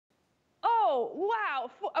Oh,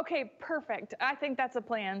 wow. Okay, perfect. I think that's a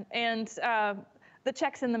plan. And the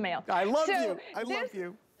check's in the mail. I love you. I love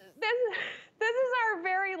you. This is our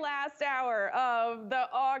very last hour of the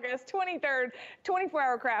August 23rd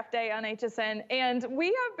 24-hour craft day on HSN. And we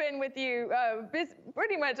have been with you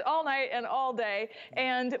pretty much all night and all day.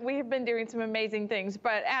 And we have been doing some amazing things.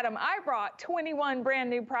 But Adam, I brought 21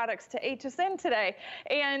 brand new products to HSN today.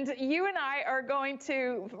 And you and I are going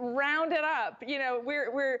to round it up. You know,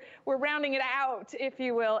 we're rounding it out, if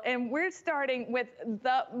you will. And we're starting with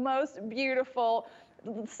the most beautiful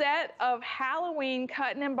set of Halloween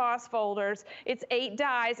cut and emboss folders. It's 8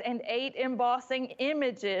 dies and 8 embossing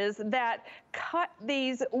images that cut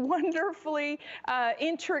these wonderfully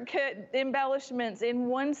intricate embellishments in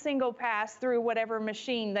one single pass through whatever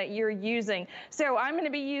machine that you're using. So I'm going to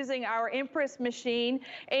be using our Empress machine.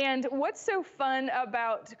 And what's so fun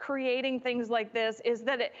about creating things like this is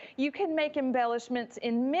that you can make embellishments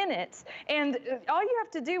in minutes. And all you have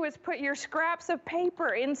to do is put your scraps of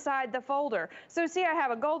paper inside the folder. So see, I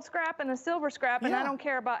have a gold scrap and a silver scrap, and I don't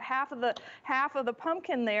care about half of the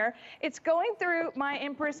pumpkin there. It's going through my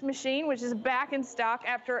Empress machine, which is back in stock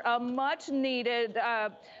after a much needed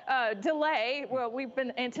delay. Well, we've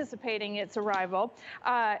been anticipating its arrival.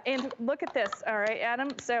 And look at this, all right, Adam.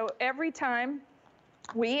 So every time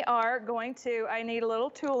we are going to, I need a little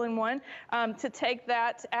tool in one to take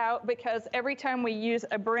that out, because every time we use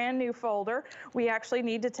a brand new folder, we actually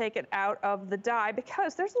need to take it out of the die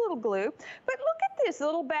because there's a little glue. But look at this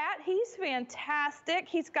little bat. He's fantastic.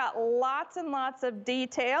 He's got lots and lots of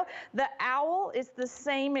detail. The owl is the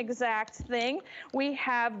same exact thing. We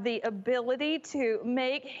have the ability to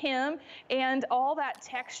make him and all that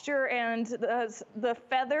texture and the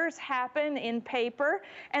feathers happen in paper.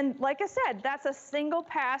 And like I said, that's a single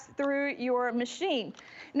pass through your machine.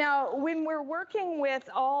 Now, when we're working with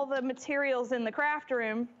all the materials in the craft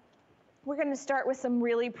room, we're going to start with some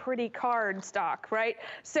really pretty cardstock, right?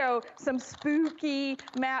 So some spooky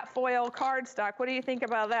matte foil cardstock. What do you think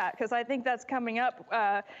about that? Because I think that's coming up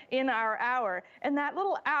in our hour. And that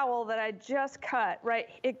little owl that I just cut, right,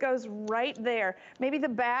 it goes right there. Maybe the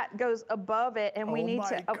bat goes above it, and we need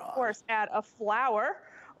to, of course, add a flower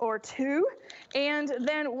or two. And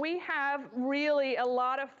then we have really a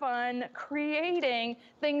lot of fun creating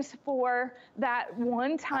things for that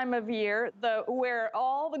one time of year, where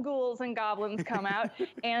all the ghouls and goblins come out.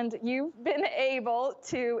 And you've been able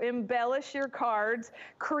to embellish your cards,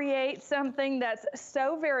 create something that's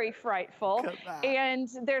so very frightful. And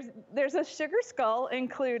there's a sugar skull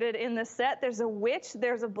included in the set. There's a witch,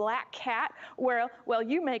 there's a black cat. Well,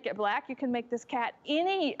 you make it black. You can make this cat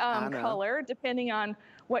any color, depending on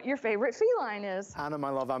what your favorite feline is. Anna, my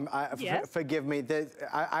love, forgive me.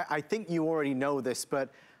 I think you already know this, but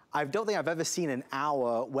I don't think I've ever seen an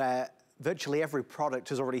hour where virtually every product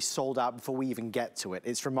has already sold out before we even get to it.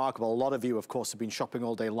 It's remarkable. A lot of you, of course, have been shopping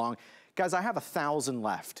all day long. Guys, I have 1,000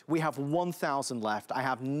 left. We have 1,000 left. I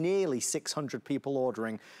have nearly 600 people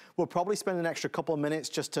ordering. We'll probably spend an extra couple of minutes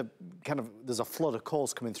just to there's a flood of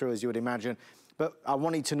calls coming through, as you would imagine. But I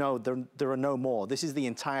want you to know there are no more. This is the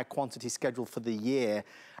entire quantity schedule for the year.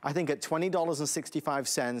 I think at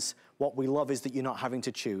 $20.65, what we love is that you're not having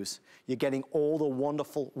to choose. You're getting all the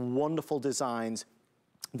wonderful, wonderful designs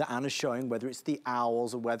that Anna's showing, whether it's the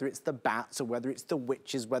owls or whether it's the bats or whether it's the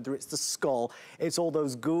witches, whether it's the skull. It's all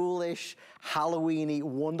those ghoulish, Halloween-y,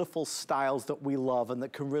 wonderful styles that we love and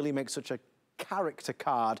that can really make such a character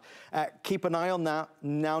card. Keep an eye on that.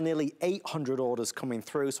 Now nearly 800 orders coming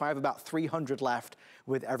through, so I have about 300 left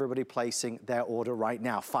with everybody placing their order right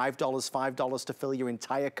now. $5 to fill your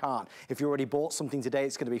entire cart. If you already bought something today,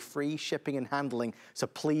 it's going to be free shipping and handling, so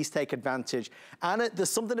please take advantage. And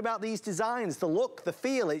there's something about these designs, the look, the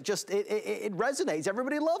feel, it resonates.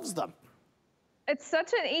 Everybody loves them. It's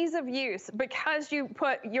such an ease of use because you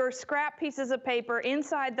put your scrap pieces of paper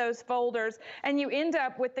inside those folders and you end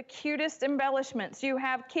up with the cutest embellishments. You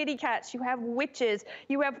have kitty cats, you have witches,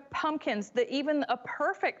 you have pumpkins, even a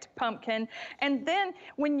perfect pumpkin. And then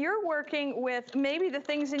when you're working with maybe the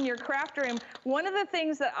things in your craft room, one of the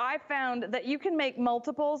things that I found that you can make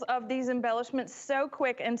multiples of these embellishments so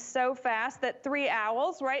quick and so fast that 3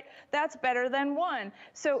 owls, right? That's better than 1.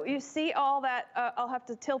 So you see all that, I'll have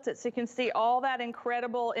to tilt it so you can see all that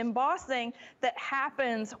incredible embossing that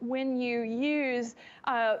happens when you use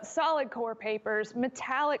solid core papers,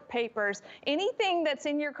 metallic papers, anything that's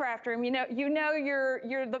in your craft room. You know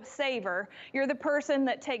you're the saver. You're the person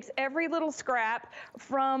that takes every little scrap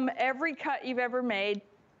from every cut you've ever made,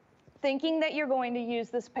 thinking that you're going to use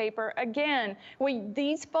this paper. Again,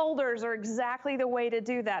 these folders are exactly the way to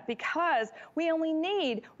do that because we only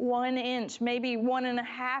need 1 inch, maybe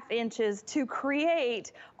 1.5 inches to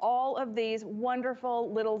create all of these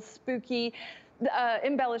wonderful little spooky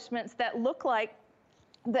embellishments that look like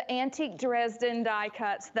the antique Dresden die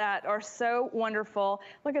cuts that are so wonderful.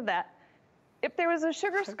 Look at that. If there was a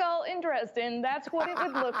sugar skull in Dresden, that's what it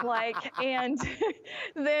would look like. And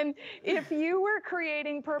then if you were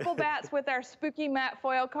creating purple bats with our spooky matte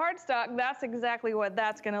foil cardstock, that's exactly what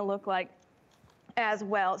that's going to look like as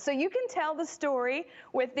well. So you can tell the story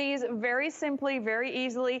with these very simply, very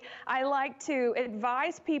easily. I like to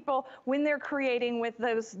advise people when they're creating with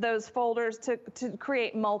those folders to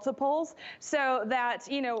create multiples so that,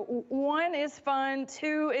 you know, 1 is fun,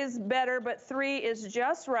 2 is better, but 3 is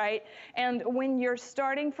just right. And when you're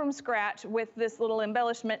starting from scratch with this little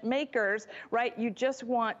embellishment makers, right, you just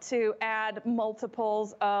want to add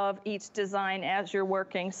multiples of each design as you're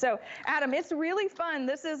working. So Adam, it's really fun.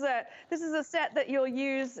 This is a set that you'll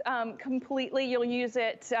use completely. You'll use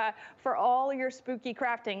it for all your spooky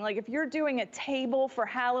crafting. Like if you're doing a table for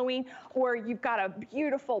Halloween or you've got a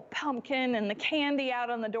beautiful pumpkin and the candy out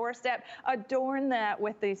on the doorstep, adorn that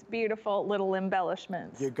with these beautiful little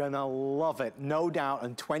embellishments. You're gonna love it, no doubt,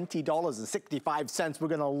 and $20.65. We're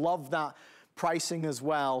gonna love that pricing as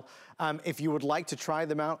well. If you would like to try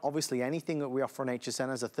them out, obviously anything that we offer on HSN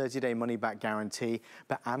has a 30-day money-back guarantee,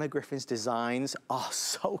 but Anna Griffin's designs are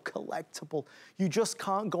so collectible. You just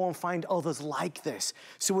can't go and find others like this.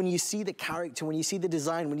 So when you see the character, when you see the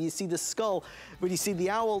design, when you see the skull, when you see the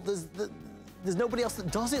owl, there's nobody else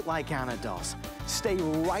that does it like Anna does. Stay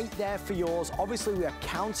right there for yours. Obviously, we are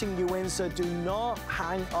counting you in, so do not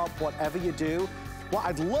hang up whatever you do. What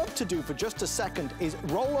I'd love to do for just a second is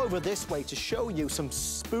roll over this way to show you some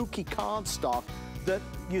spooky cardstock that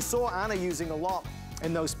you saw Anna using a lot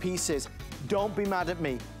in those pieces. Don't be mad at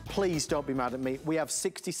me. Please don't be mad at me. We have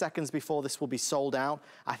 60 seconds before this will be sold out.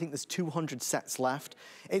 I think there's 200 sets left.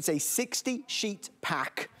 It's a 60-sheet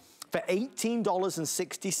pack for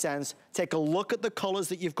 $18.60. Take a look at the colors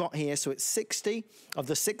that you've got here. So it's 60 of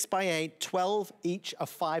the 6x8, 12 each of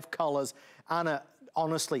 5 colors. Anna,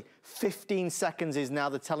 honestly, 15 seconds is now.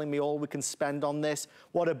 They're telling me all we can spend on this.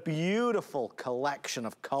 What a beautiful collection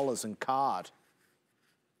of colors and card.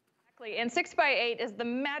 And 6x8 is the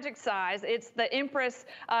magic size. It's the Empress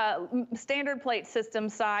standard plate system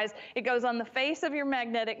size. It goes on the face of your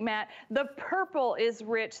magnetic mat. The purple is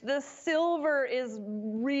rich. The silver is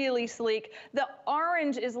really sleek. The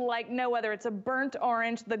orange is like no other. It's a burnt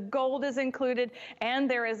orange. The gold is included, and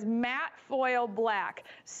there is matte foil black.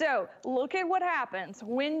 So look at what happens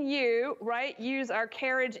when you, use our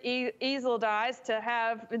carriage easel dies to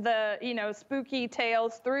have the, spooky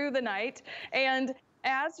tales through the night. And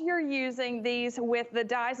as you're using these with the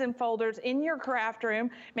dies and folders in your craft room,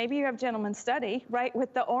 maybe you have gentleman's study,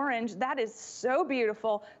 with the orange. That is so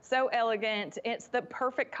beautiful, so elegant. It's the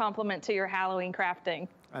perfect complement to your Halloween crafting.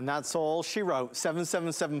 And that's all she wrote,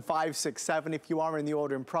 777-567. If you are in the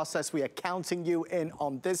ordering process, we are counting you in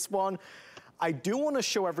on this one. I do want to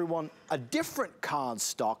show everyone a different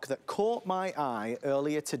cardstock that caught my eye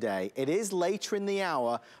earlier today. It is later in the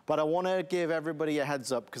hour, but I want to give everybody a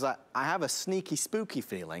heads up because I have a sneaky, spooky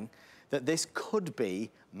feeling that this could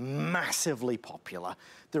be massively popular.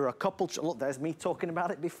 There are a couple, look, there's me talking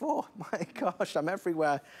about it before. My gosh, I'm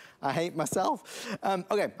everywhere. I hate myself.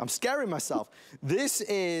 Okay, I'm scaring myself.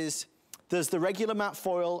 There's the regular matte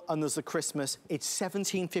foil and there's the Christmas. It's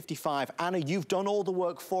 $17.55. Anna, you've done all the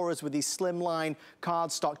work for us with these slimline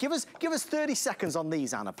cardstock. Give us 30 seconds on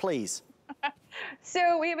these, Anna, please.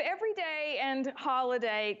 So we have everyday and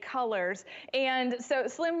holiday colors, and so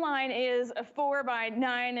slimline is a 4.5 by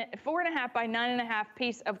 9.5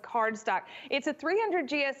 piece of cardstock. It's a 300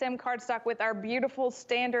 GSM cardstock with our beautiful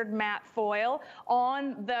standard matte foil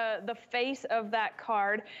on the face of that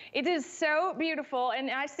card. It is so beautiful, and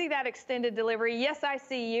I see that extended delivery. Yes, I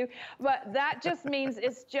see you, but that just means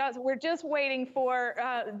we're just waiting for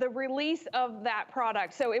the release of that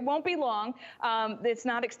product. So it won't be long. It's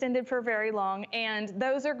not extended for very long. And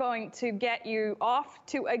those are going to get you off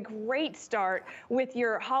to a great start with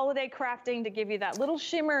your holiday crafting to give you that little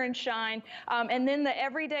shimmer and shine. And then the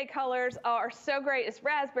everyday colors are so great. It's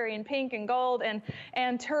raspberry and pink and gold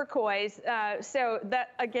and turquoise. So that,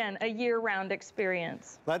 again, a year-round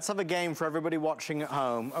experience. Let's have a game for everybody watching at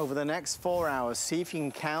home. Over the next 4 hours, see if you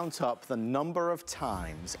can count up the number of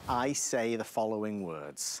times I say the following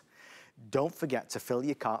words. Don't forget to fill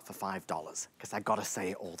your cart for $5, because I gotta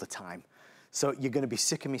say it all the time. So you're going to be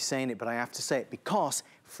sick of me saying it, but I have to say it because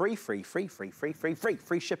Free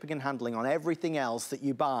shipping and handling on everything else that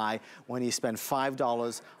you buy when you spend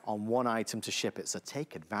 $5 on one item to ship it. So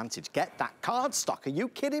take advantage. Get that card stock. Are you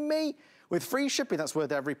kidding me? With free shipping, that's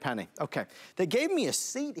worth every penny. Okay, they gave me a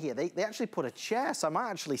seat here. They actually put a chair, so I might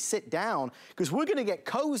actually sit down because we're gonna get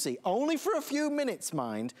cozy, only for a few minutes,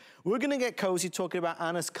 mind. We're gonna get cozy talking about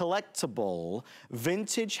Anna's collectible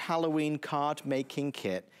vintage Halloween card making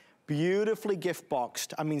kit. Beautifully gift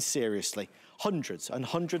boxed, I mean seriously, hundreds and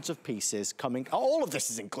hundreds of pieces coming. All of this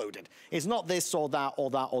is included. It's not this or that or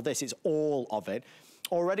that or this, it's all of it.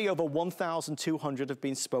 Already over 1,200 have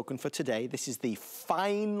been spoken for today. This is the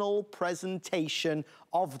final presentation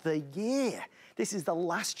of the year. This is the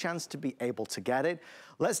last chance to be able to get it.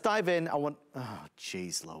 Let's dive in. Oh,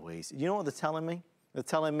 geez Louise. You know what they're telling me? They're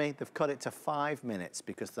telling me they've cut it to 5 minutes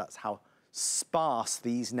because that's how sparse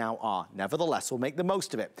these now are. Nevertheless, we'll make the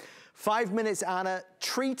most of it. 5 minutes, Anna.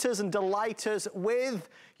 Treat us and delight us with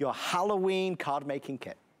your Halloween card making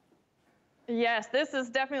kit. Yes, this is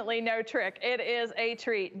definitely no trick. It is a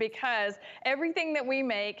treat because everything that we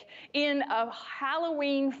make in a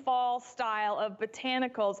Halloween fall style of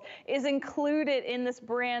botanicals is included in this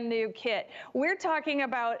brand new kit. We're talking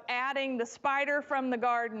about adding the spider from the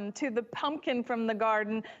garden to the pumpkin from the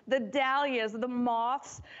garden, the dahlias, the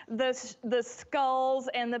moths, the skulls,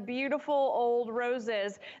 and the beautiful old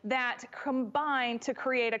roses that combine to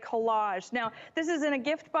create a collage. Now, this is in a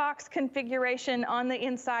gift box configuration. On the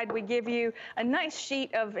inside, we give you a nice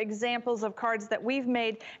sheet of examples of cards that we've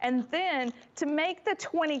made. And then to make the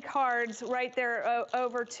 20 cards right there,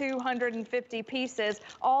 over 250 pieces,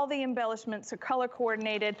 all the embellishments are color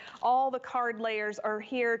coordinated. All the card layers are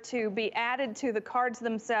here to be added to the cards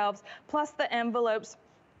themselves, plus the envelopes,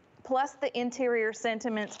 plus the interior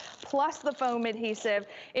sentiments, plus the foam adhesive.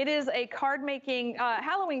 It is a card making,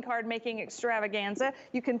 Halloween card making extravaganza.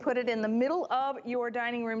 You can put it in the middle of your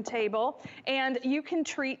dining room table and you can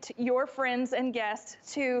treat your friends and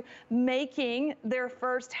guests to making their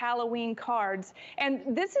first Halloween cards.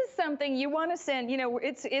 And this is something you want to send, you know,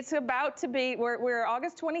 it's about to be, we're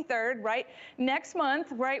August 23rd, right? Next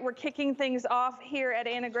month, right? We're kicking things off here at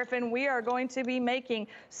Anna Griffin. We are going to be making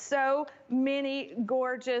so many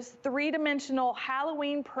gorgeous three-dimensional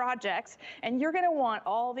Halloween projects, and you're going to want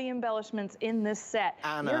all the embellishments in this set.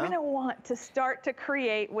 Anna, you're going to want to start to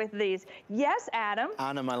create with these. Yes, Adam?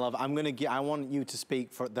 Anna, my love, I want you to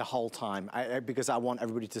speak for the whole time because I want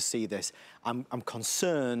everybody to see this. I'm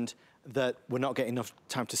concerned that we're not getting enough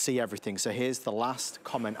time to see everything, so here's the last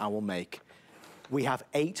comment I will make. We have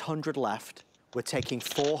 800 left. We're taking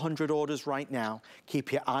 400 orders right now.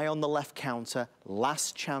 Keep your eye on the left counter.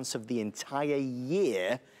 Last chance of the entire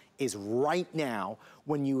year is right now.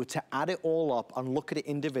 When you were to add it all up and look at it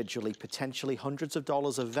individually, potentially hundreds of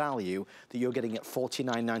dollars of value that you're getting at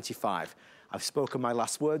 $49.95. I've spoken my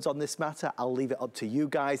last words on this matter. I'll leave it up to you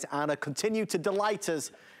guys. Anna, continue to delight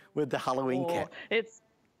us with the Halloween kit.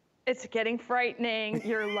 It's getting frightening,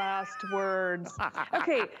 your last words.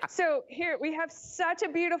 Okay, so here we have such a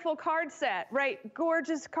beautiful card set, right?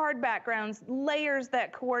 Gorgeous card backgrounds, layers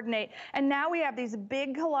that coordinate. And now we have these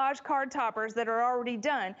big collage card toppers that are already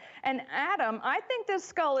done. And Adam, I think this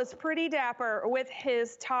skull is pretty dapper with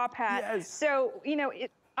his top hat. Yes. So, you know,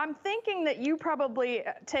 I'm thinking that you probably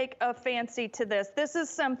take a fancy to this. This is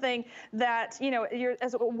something that, you know, you're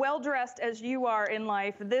as well-dressed as you are in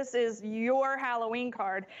life. This is your Halloween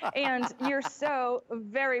card, and you're so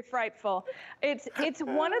very frightful. It's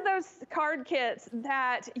one of those card kits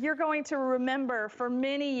that you're going to remember for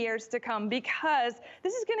many years to come because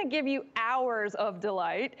this is going to give you hours of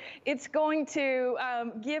delight. It's going to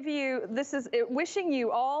give you, wishing you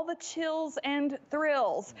all the chills and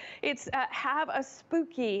thrills. It's have a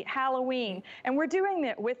spooky Halloween, and we're doing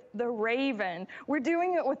it with the raven. We're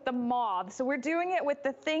doing it with the moths. So we're doing it with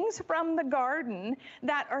the things from the garden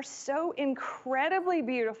that are so incredibly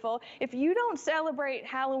beautiful. If you don't celebrate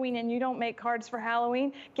Halloween and you don't make cards for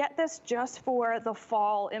Halloween, get this just for the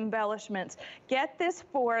fall embellishments. Get this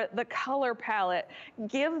for the color palette.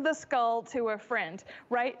 Give the skull to a friend,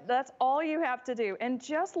 right? That's all you have to do. And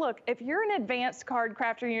just look, if you're an advanced card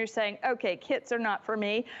crafter and you're saying, okay, kits are not for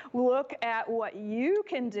me, look at what you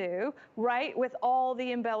can do, right, with all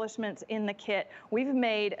the embellishments in the kit. We've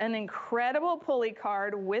made an incredible pulley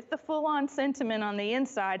card with the full-on sentiment on the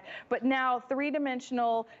inside, but now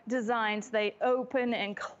three-dimensional designs. They open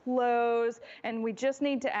and close, and we just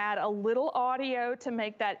need to add a little audio to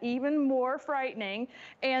make that even more frightening.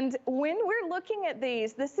 And when we're looking at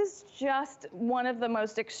these, this is just one of the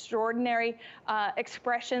most extraordinary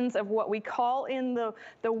expressions of what we call in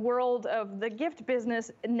the world of the gift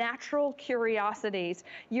business natural curiosities.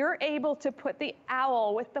 trees. You're able to put the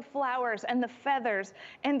owl with the flowers and the feathers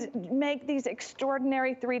and make these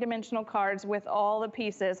extraordinary three-dimensional cards with all the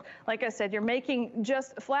pieces. Like I said, you're making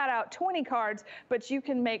just flat out 20 cards, but you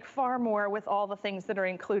can make far more with all the things that are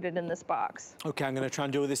included in this box. Okay, I'm going to try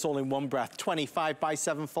and do this all in one breath. 25 by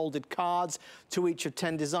 7 folded cards, 2 each of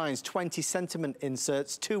 10 designs, 20 sentiment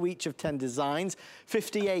inserts, 2 each of 10 designs,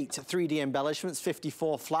 58 3D embellishments,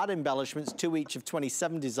 54 flat embellishments, 2 each of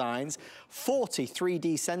 27 designs, 40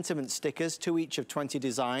 3D sentiment stickers, 2 each of 20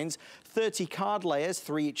 designs, 30 card layers,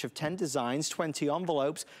 3 each of 10 designs, 20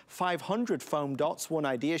 envelopes, 500 foam dots, 1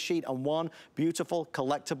 idea sheet, and 1 beautiful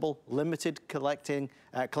collectible limited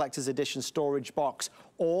collector's edition storage box.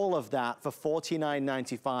 All of that for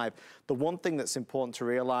 $49.95. The one thing that's important to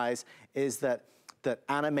realize is that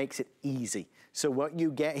Anna makes it easy. So what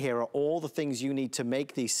you get here are all the things you need to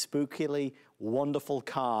make these spookily wonderful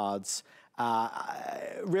cards.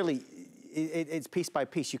 Really, it's piece by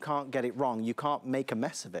piece. You can't get it wrong. You can't make a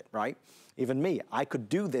mess of it, right? Even me, I could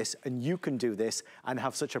do this and you can do this and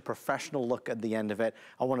have such a professional look at the end of it.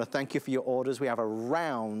 I want to thank you for your orders. We have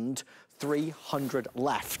around 300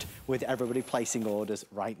 left with everybody placing orders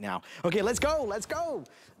right now. Okay, let's go, let's go.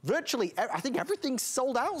 Virtually, I think everything's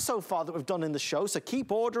sold out so far that we've done in the show, so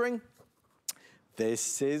keep ordering.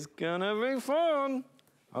 This is gonna be fun.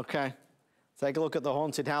 Okay, take a look at the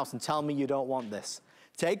haunted house and tell me you don't want this.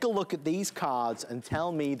 Take a look at these cards and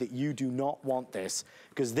tell me that you do not want this,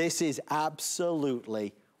 because this is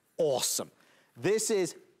absolutely awesome. This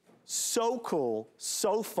is so cool,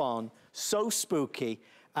 so fun, so spooky,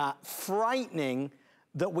 frightening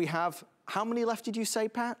that we have, how many left did you say,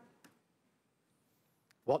 Pat?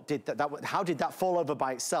 What did how did that fall over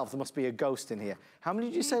by itself? There must be a ghost in here. How many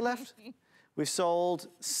did you say left? We've sold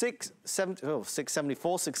 674,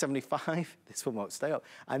 675. This one won't stay up.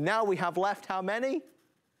 And now we have left how many?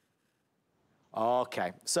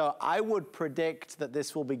 Okay, so I would predict that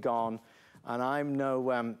this will be gone, and I'm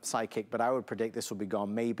no psychic, but I would predict this will be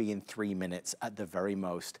gone maybe in 3 minutes at the very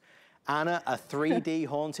most. Anna, a 3D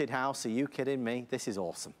haunted house, are you kidding me? This is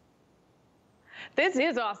awesome. This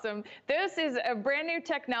is awesome. This is a brand new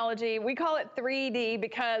technology. We call it 3D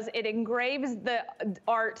because it engraves the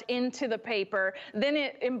art into the paper. Then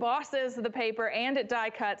it embosses the paper and it die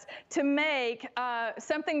cuts to make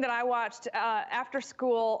something that I watched after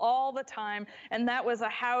school all the time. And that was a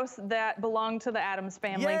house that belonged to the Addams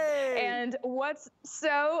family. Yay! And what's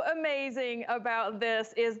so amazing about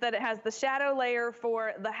this is that it has the shadow layer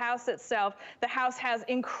for the house itself. The house has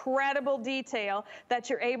incredible detail that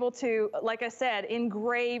you're able to, like I said,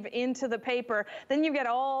 engrave into the paper. Then you get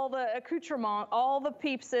all the accoutrement, all the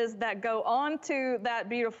pieces that go onto that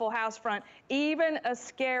beautiful house front, even a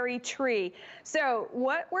scary tree. So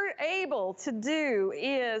what we're able to do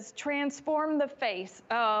is transform the face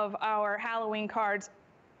of our Halloween cards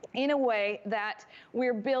in a way that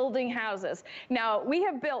we're building houses. Now, we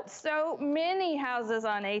have built so many houses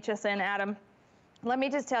on HSN, Adam. Let me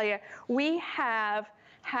just tell you, we have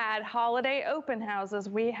had holiday open houses,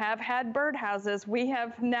 we have had bird houses, we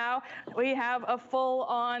have a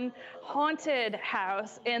full-on haunted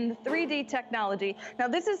house in 3D technology. Now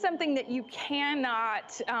this is something that you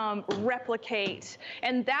cannot replicate,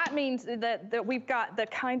 and that means that we've got the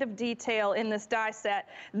kind of detail in this die set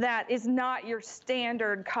that is not your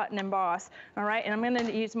standard cut and emboss. All right, and I'm going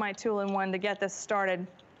to use my tool-in-one to get this started,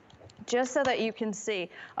 just so that you can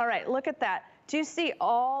see. All right, look at that. Do you see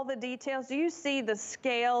all the details? Do you see the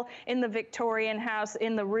scale in the Victorian house,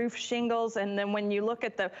 in the roof shingles, and then when you look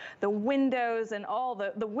at the windows and all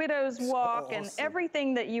the widow's walk, so awesome, and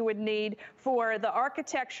everything that you would need for the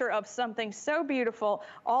architecture of something so beautiful,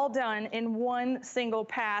 all done in one single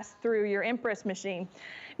pass through your impress machine.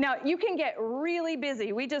 Now, you can get really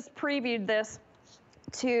busy. We just previewed this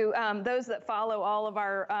to those that follow all of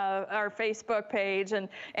our Facebook page,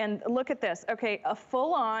 and look at this. Okay, a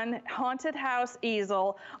full-on haunted house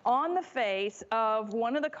easel on the face of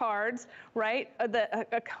one of the cards, right?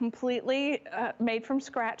 A completely made from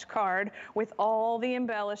scratch card with all the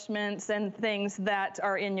embellishments and things that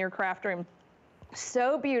are in your craft room.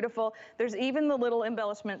 So beautiful. There's even the little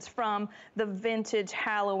embellishments from the vintage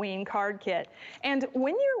Halloween card kit. And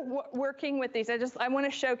when you're working with these, I want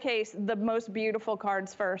to showcase the most beautiful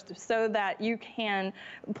cards first so that you can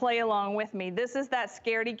play along with me. This is that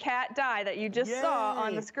scaredy cat die that you just saw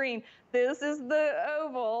on the screen. This is the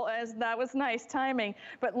oval, as that was nice timing.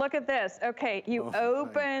 But look at this. Okay, you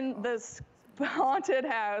open the haunted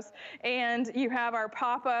house and you have our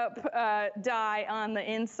pop-up die on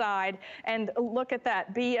the inside, and look at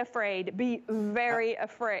that. Be afraid, be very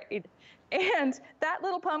afraid. And that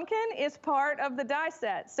little pumpkin is part of the die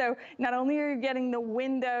set. So not only are you getting the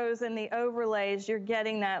windows and the overlays, you're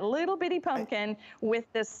getting that little bitty pumpkin with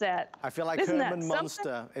this set. I feel like Herman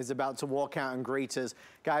Munster is about to walk out and greet us.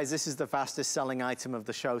 Guys, this is the fastest selling item of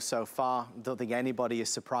the show so far. Don't think anybody is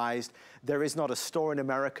surprised. There is not a store in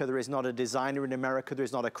America, there is not a designer in America, there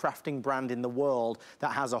is not a crafting brand in the world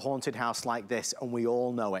that has a haunted house like this, and we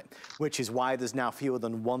all know it, which is why there's now fewer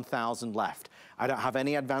than 1,000 left. I don't have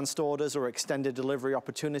any advanced orders or extended delivery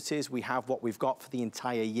opportunities. We have what we've got for the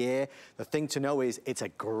entire year. The thing to know is it's a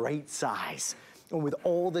great size. And with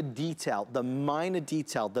all the detail, the minor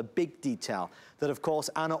detail, the big detail, that of course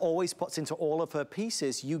Anna always puts into all of her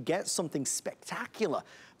pieces, you get something spectacular.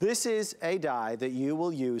 This is a die that you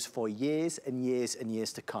will use for years and years and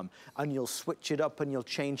years to come. And you'll switch it up and you'll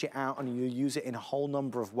change it out and you'll use it in a whole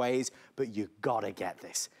number of ways, but you gotta get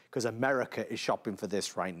this, because America is shopping for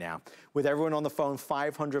this right now. With everyone on the phone,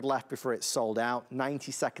 500 left before it's sold out,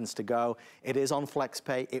 90 seconds to go. It is on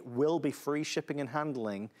FlexPay. It will be free shipping and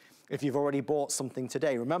handling if you've already bought something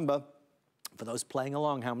today. Remember, for those playing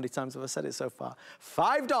along, how many times have I said it so far?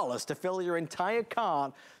 $5 to fill your entire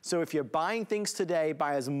cart. So if you're buying things today,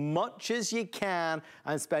 buy as much as you can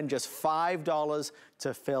and spend just $5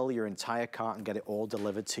 to fill your entire cart and get it all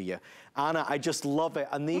delivered to you. Anna, I just love it.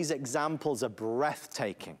 And these examples are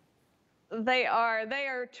breathtaking. They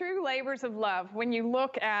are true labors of love when you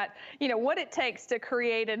look at, you know, what it takes to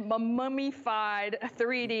create a mummified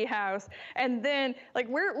 3D house. And then, like,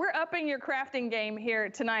 we're upping your crafting game here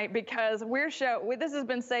tonight because this has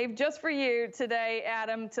been saved just for you today,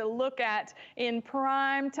 Adam, to look at in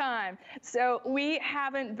prime time. So we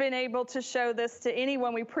haven't been able to show this to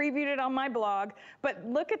anyone. We previewed it on my blog, but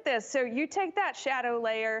look at this. So you take that shadow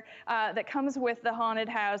layer that comes with the haunted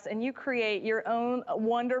house and you create your own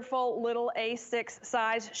wonderful little A6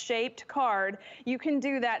 size shaped card. You can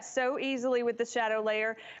do that so easily with the shadow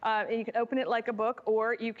layer. You can open it like a book,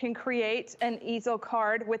 or you can create an easel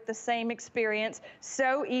card with the same experience.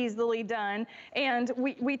 So easily done. And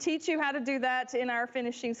we teach you how to do that in our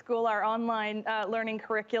finishing school, our online learning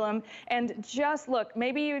curriculum. And just look,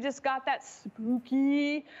 maybe you just got that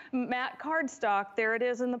spooky matte cardstock. There it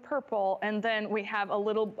is in the purple. And then we have a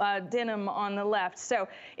little denim on the left. So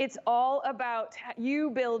it's all about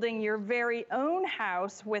you building your very own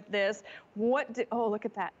house with this. Oh, look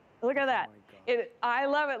at that. Look at that. I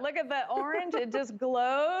love it. Look at the orange. It just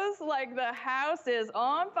glows like the house is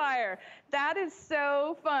on fire. That is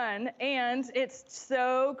so fun, and it's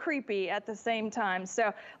so creepy at the same time.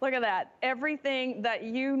 So look at that. Everything that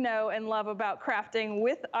you know and love about crafting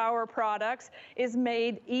with our products is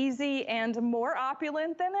made easy and more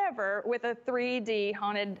opulent than ever with a 3D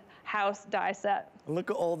haunted house die set. Look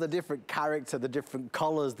at all the different character, the different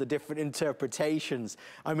colors, the different interpretations.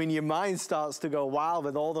 I mean, your mind starts to go wild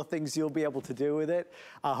with all the things you'll be able to do with it.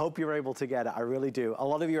 I hope you're able to get it. I really do. A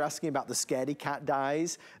lot of you are asking about the Scaredy Cat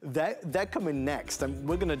dies. They're coming next, and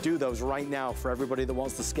we're going to do those right now for everybody that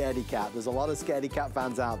wants the Scaredy Cat. There's a lot of Scaredy Cat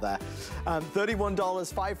fans out there.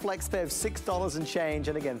 $31, 5 flex pay of $6 and change,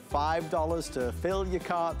 and again, $5 to fill your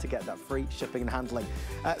cart to get that free shipping and handling.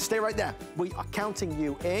 Stay right there. We are counting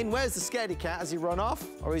you in. Where's the Scaredy Cat? Has he run off,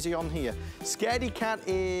 or is he on here? Scaredy Cat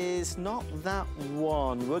is not that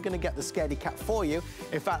one. We're going to get the Scaredy Cat for you.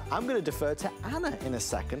 In fact, I'm going to defer to Anna in a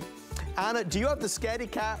second. Anna, do you have the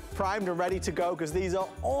Scaredy Cat primed and ready to go? Because these are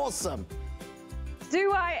awesome.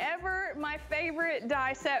 Do I ever? My favorite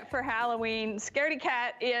die set for Halloween, Scaredy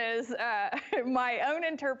Cat, is my own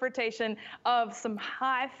interpretation of some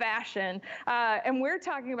high fashion. And we're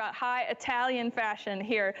talking about high Italian fashion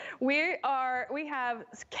here. We have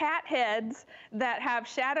cat heads that have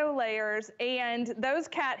shadow layers, and those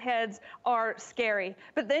cat heads are scary.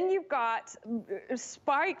 But then you've got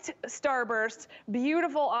spiked starbursts,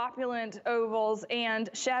 beautiful opulent ovals, and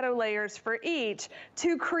shadow layers for each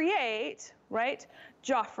to create, right,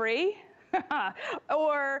 Joffrey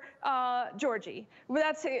or Georgie.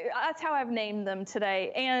 That's how I've named them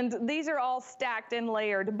today. And these are all stacked and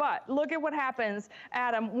layered. But look at what happens,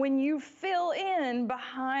 Adam, when you fill in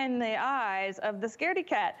behind the eyes of the Scaredy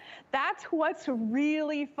Cat. That's what's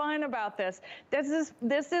really fun about this. This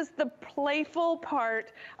is the playful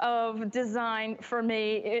part of design for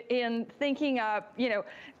me in thinking up, you know,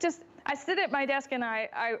 just I sit at my desk and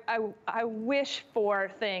I wish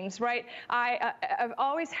for things, right? I've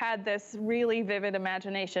always had this really vivid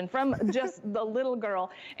imagination from just the little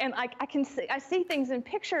girl, and I see things in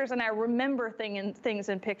pictures and I remember things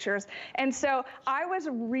in pictures. And so I was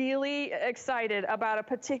really excited about a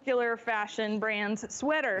particular fashion brand's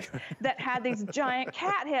sweaters that had these giant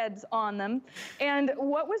cat heads on them. And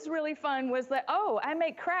what was really fun was that, oh, I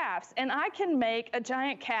make crafts and I can make a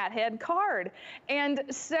giant cat head card. And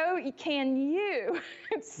so can you.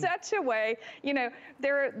 It's such a way, you know,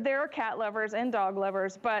 there are cat lovers and dog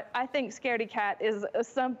lovers, but I think Scaredy Cat is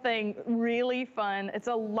something really fun. It's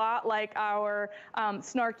a lot like our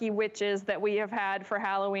snarky witches that we have had for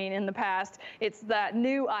Halloween in the past. It's that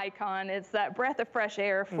new icon. It's that breath of fresh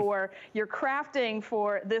air for your crafting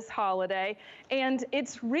for this holiday. And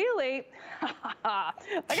it's really, look at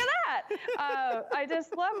that. I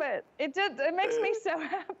just love it. It makes me so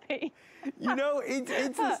happy. You know,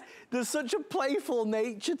 there's such a playful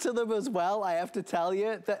nature to them as well, I have to tell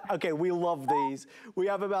you. Okay, we love these. We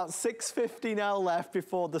have about 6:50 now left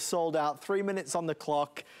before the sold out. 3 minutes on the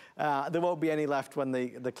clock. There won't be any left when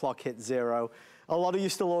the clock hits 0. A lot of you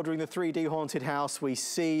still ordering the 3D Haunted House. We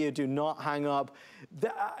see you. Do not hang up.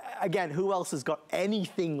 Again, who else has got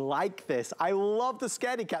anything like this? I love the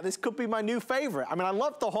Scaredy Cat. This could be my new favorite. I mean, I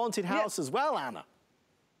love the Haunted House as well, Anna.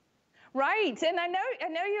 Right, and I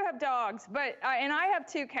know you have dogs, but and I have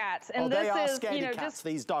 2 cats, and they this are is scaredy cats.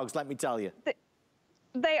 These dogs, let me tell you.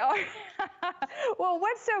 They are. Well,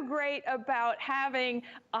 what's so great about having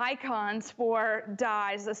icons for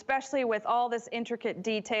dies, especially with all this intricate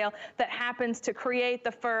detail that happens to create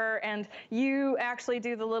the fur, and you actually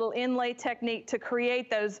do the little inlay technique to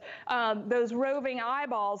create those roving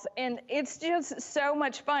eyeballs, and it's just so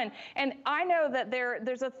much fun. And I know that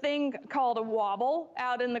there's a thing called a wobble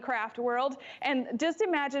out in the craft world, and just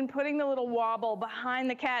imagine putting the little wobble behind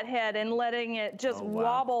the cat head and letting it just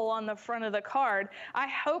wobble on the front of the card. I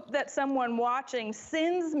hope that someone watching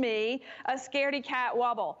sends me a Scaredy Cat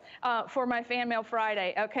wobble for my Fan Mail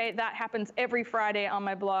Friday. Okay, that happens every Friday on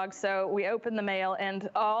my blog. So we open the mail, and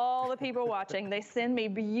all the people watching, they send me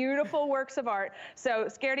beautiful works of art. So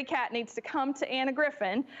Scaredy Cat needs to come to Anna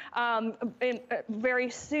Griffin very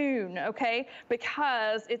soon, okay,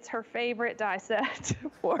 because it's her favorite die set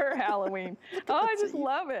for Halloween. Oh, I just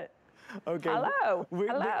love it. Okay. Hello.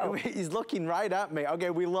 Hello. He's looking right at me. Okay,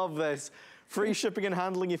 we love this. Free shipping and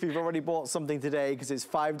handling if you've already bought something today, because it's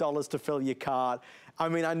 $5 to fill your cart. I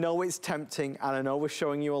mean, I know it's tempting, and I know we're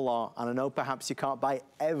showing you a lot, and I know perhaps you can't buy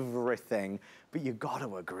everything, but you got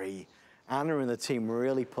to agree. Anna and the team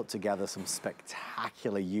really put together some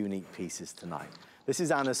spectacular, unique pieces tonight. This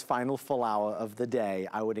is Anna's final full hour of the day.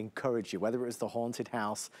 I would encourage you, whether it was the Haunted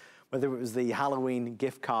House, whether it was the Halloween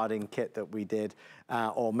gift carding kit that we did,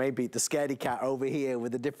 or maybe the Scaredy Cat over here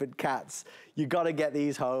with the different cats, you got to get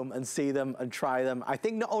these home and see them and try them. I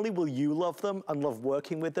think not only will you love them and love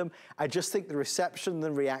working with them, I just think the reception and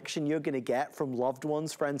the reaction you're going to get from loved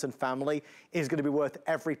ones, friends and family is going to be worth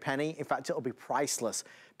every penny. In fact, it'll be priceless.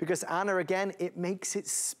 Because Anna, again, it makes it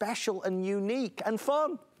special and unique and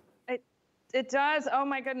fun. It does. Oh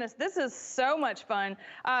my goodness, this is so much fun.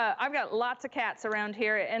 I've got lots of cats around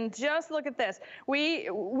here, and just look at this. We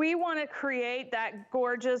want to create that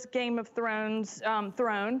gorgeous Game of Thrones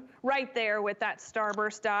throne right there with that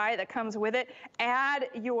starburst die that comes with it. Add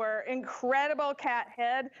your incredible cat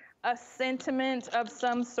head, a sentiment of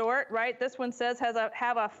some sort, right? This one says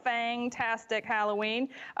have a fang-tastic Halloween.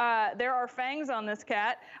 There are fangs on this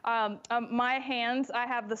cat. My hands, I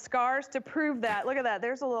have the scars to prove that. Look at that.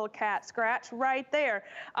 There's a little cat scratch right there.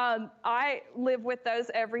 I live with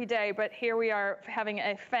those every day, but here we are having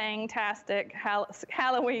a fang-tastic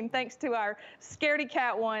Halloween thanks to our Scaredy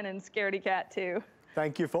Cat 1 and Scaredy Cat 2.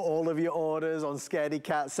 Thank you for all of your orders on Scaredy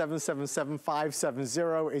Cat.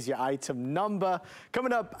 777570 is your item number.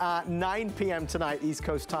 Coming up at 9 p.m. tonight, East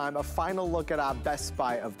Coast time, a final look at our best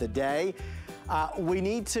buy of the day. We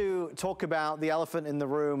need to talk about the elephant in the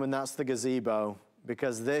room, and that's the gazebo.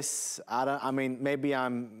 Because this, maybe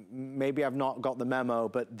I've not got the memo,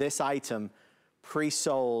 but this item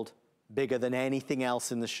pre-sold bigger than anything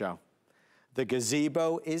else in the show. The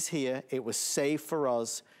gazebo is here. It was saved for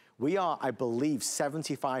us. We are, I believe,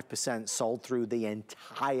 75% sold through the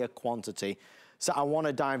entire quantity. So I want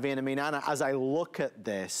to dive in. I mean, Anna, as I look at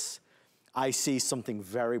this, I see something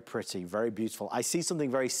very pretty, very beautiful. I see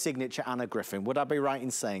something very signature Anna Griffin. Would I be right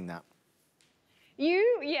in saying that?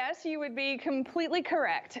 Yes, you would be completely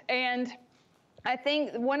correct. And I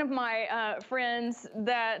think one of my friends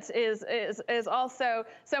that is also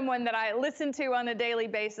someone that I listen to on a daily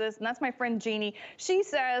basis, and that's my friend Jeannie. She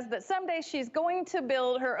says that someday she's going to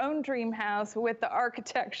build her own dream house with the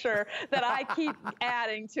architecture that I keep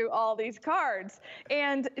adding to all these cards.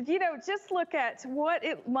 And, you know, just look at what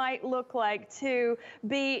it might look like to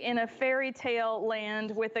be in a fairy tale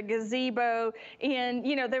land with a gazebo. And,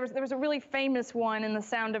 you know, there was a really famous one in The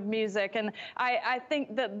Sound of Music. And I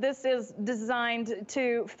think that this is designed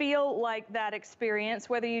to feel like that experience,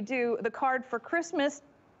 whether you do the card for Christmas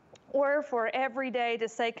or for every day to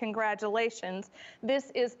say congratulations. This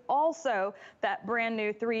is also that brand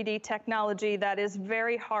new 3D technology that is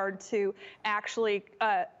very hard to actually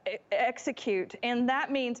execute. And that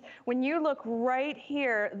means when you look right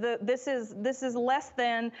here, this is less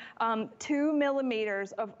than 2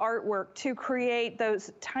 millimeters of artwork to create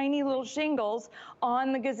those tiny little shingles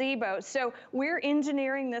on the gazebo. So we're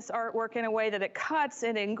engineering this artwork in a way that it cuts,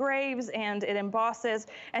 it engraves, and it embosses,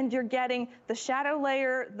 and you're getting the shadow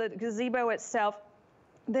layer, the gazebo itself,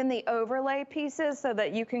 then the overlay pieces so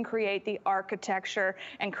that you can create the architecture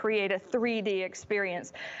and create a 3D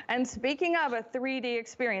experience. And speaking of a 3D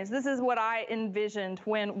experience, this is what I envisioned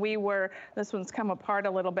when we were, this one's come apart a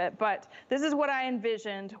little bit, but this is what I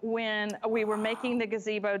envisioned when we were making the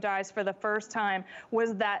gazebo dies for the first time,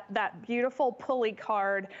 was that beautiful pulley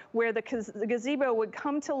card where the gazebo would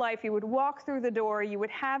come to life. You would walk through the door, you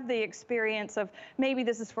would have the experience of maybe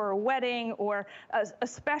this is for a wedding or a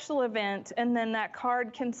special event, and then that card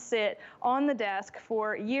can sit on the desk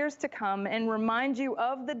for years to come and remind you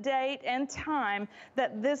of the date and time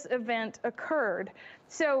that this event occurred.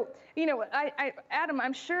 So, you know, Adam,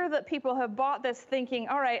 I'm sure that people have bought this thinking,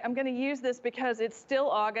 all right, I'm going to use this because it's still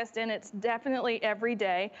August and it's definitely every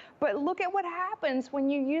day. But look at what happens when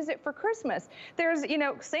you use it for Christmas. There's, you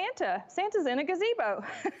know, Santa's in a gazebo.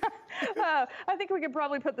 I think we could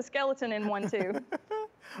probably put the skeleton in one too.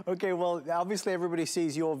 Okay, well, obviously everybody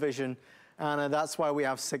sees your vision. And that's why we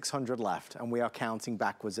have 600 left, and we are counting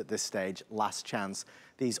backwards at this stage. Last chance.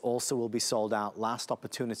 These also will be sold out. Last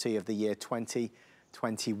opportunity of the year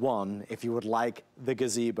 2021, if you would like the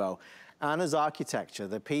gazebo. Anna's architecture,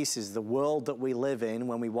 the pieces, the world that we live in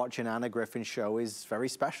when we watch an Anna Griffin show is very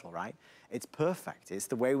special, right? It's perfect. It's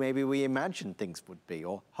the way maybe we imagine things would be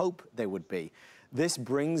or hope they would be. This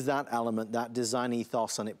brings that element, that design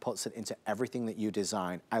ethos, and it puts it into everything that you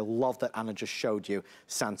design. I love that Anna just showed you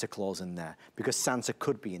Santa Claus in there, because Santa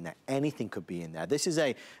could be in there. Anything could be in there. This is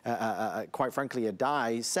quite frankly, a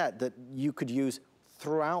die set that you could use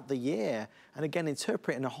throughout the year, and again,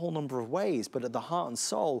 interpret in a whole number of ways. But at the heart and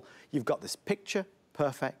soul, you've got this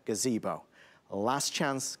picture-perfect gazebo. Last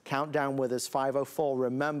chance, countdown with us, 5:04.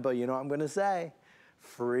 Remember, you know what I'm gonna say?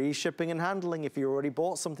 Free shipping and handling if you already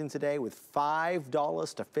bought something today with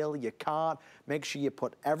 $5 to fill your cart. Make sure you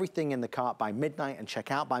put everything in the cart by midnight and check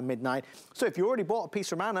out by midnight. So if you already bought a piece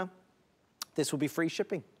from Anna, this will be free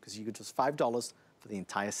shipping because you get just $5 for the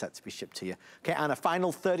entire set to be shipped to you. Okay, Anna,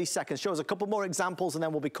 final 30 seconds. Show us a couple more examples and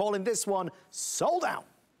then we'll be calling this one sold out.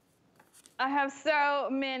 I have so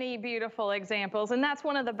many beautiful examples, and that's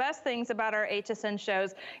one of the best things about our HSN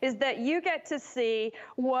shows is that you get to see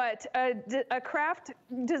what a craft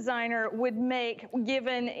designer would make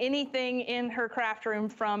given anything in her craft room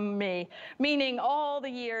from me, meaning all the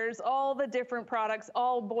years, all the different products,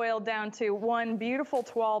 all boiled down to one beautiful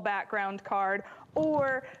toile background card,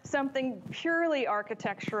 or something purely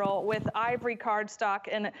architectural with ivory cardstock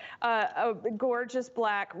and a gorgeous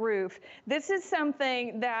black roof. This is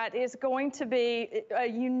something that is going to be a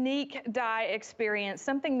unique die experience,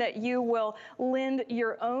 something that you will lend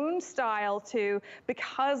your own style to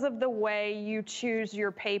because of the way you choose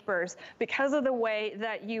your papers, because of the way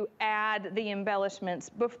that you add the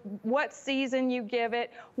embellishments. What season you give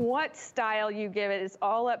it, what style you give it is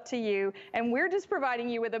all up to you. And we're just providing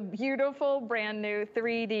you with a beautiful brand new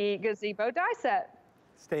 3D gazebo die set.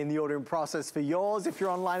 Stay in the ordering process for yours. If you're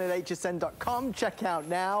online at hsn.com, check out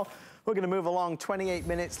now. We're going to move along. 28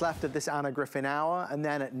 minutes left of this Anna Griffin hour, and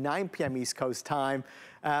then at 9 p.m. East Coast time,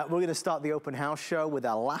 we're going to start the open house show with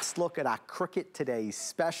our last look at our Cricut Today's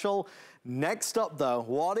special. Next up, though,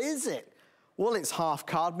 what is it? Well, it's half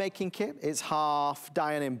card making kit, it's half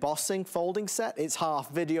die and embossing folding set, it's half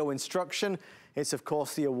video instruction. It's, of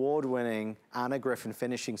course, the award-winning Anna Griffin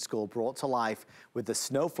Finishing School brought to life with the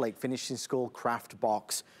Snowflake Finishing School Craft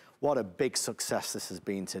Box. What a big success this has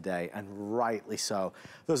been today, and rightly so.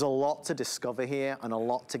 There's a lot to discover here and a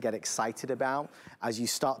lot to get excited about as you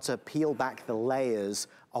start to peel back the layers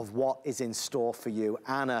of what is in store for you.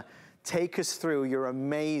 Anna, take us through your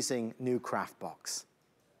amazing new craft box.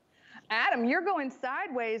 Adam, you're going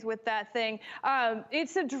sideways with that thing.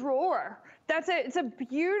 It's a drawer It's a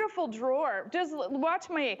beautiful drawer. Just watch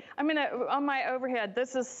me. On my overhead.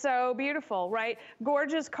 This is so beautiful, right?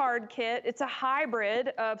 Gorgeous card kit. It's a hybrid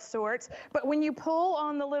of sorts, but when you pull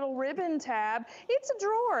on the little ribbon tab, it's a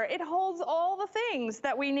drawer. It holds all the things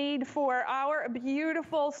that we need for our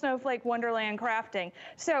beautiful Snowflake Wonderland crafting.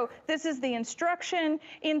 So this is the instruction.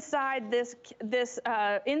 Inside this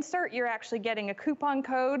insert, you're actually getting a coupon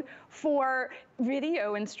code for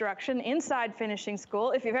video instruction inside Finishing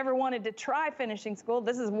School. If you've ever wanted to try Finishing School,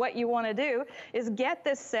 this is what you want to do, is get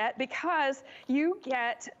this set, because you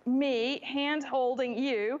get me hand-holding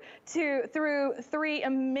you through 3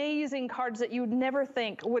 amazing cards that you'd never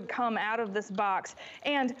think would come out of this box.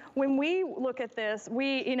 And when we look at this,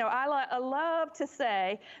 I love to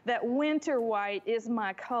say that winter white is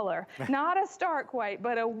my color. Not a stark white,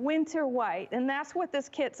 but a winter white. And that's what this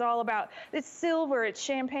kit's all about. It's silver, it's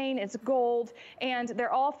champagne, it's gold, and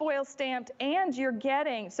they're all foil stamped, and you're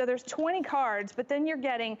getting, so there's 20 cards, but then you're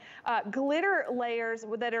getting glitter layers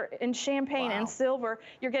that are in champagne and silver.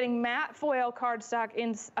 You're getting matte foil cardstock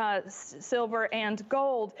in silver and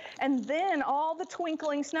gold, and then all the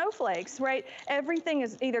twinkling snowflakes, right? Everything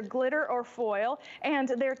is either glitter or foil, and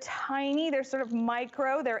they're tiny, they're sort of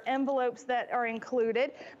micro, they're envelopes that are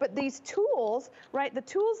included, but these tools, right, the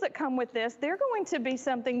tools that come with this, they're going to be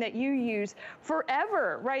something that you use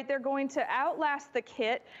forever, right? They're going to outlast the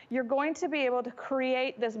kit. You're going to be able to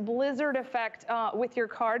create this blizzard effect with your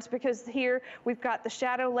cards, because here we've got the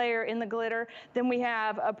shadow layer in the glitter, then we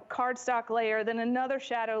have a cardstock layer, then another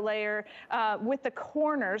shadow layer with the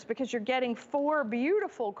corners, because you're getting 4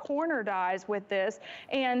 beautiful corner dies with this,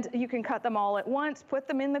 and you can cut them all at once, put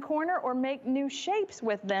them in the corner, or make new shapes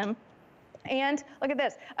with them. And look at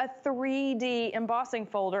this, a 3D embossing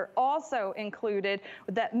folder also included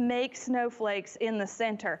that makes snowflakes in the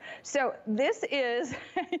center. So this is,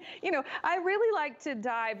 I really like to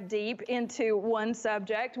dive deep into one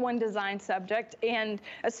subject, one design subject, and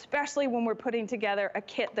especially when we're putting together a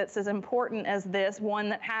kit that's as important as this, one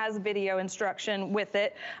that has video instruction with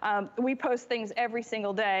it. We post things every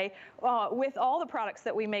single day with all the products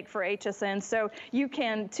that we make for HSN, so you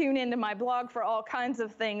can tune into my blog for all kinds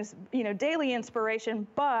of things, daily inspiration.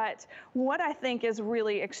 But what I think is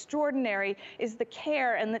really extraordinary is the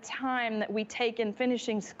care and the time that we take in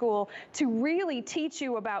Finishing School to really teach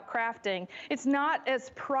you about crafting. It's not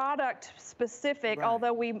as product specific, right,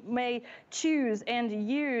 although we may choose and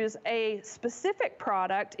use a specific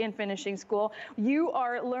product in Finishing School. You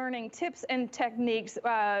are learning tips and techniques.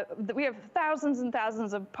 We have thousands and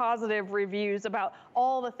thousands of positive reviews about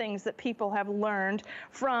all the things that people have learned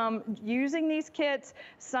from using these kits,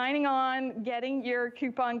 signing on, getting your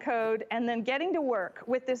coupon code, and then getting to work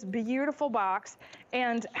with this beautiful box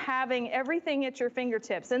and having everything at your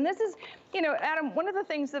fingertips. And this is, Adam, one of the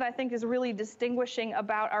things that I think is really distinguishing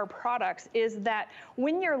about our products is that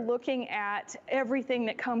when you're looking at everything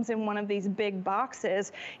that comes in one of these big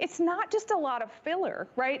boxes, it's not just a lot of filler,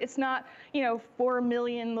 right? It's not, 4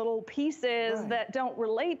 million little pieces that don't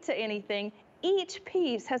relate to anything. Each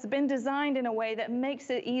piece has been designed in a way that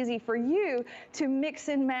makes it easy for you to mix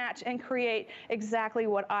and match and create exactly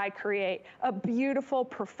what I create. A beautiful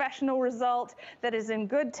professional result that is in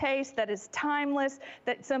good taste, that is timeless,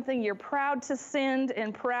 that's something you're proud to send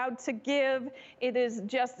and proud to give. It is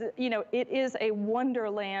just, it is a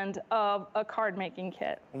wonderland of a card making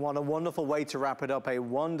kit. What a wonderful way to wrap it up, a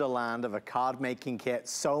wonderland of a card making kit.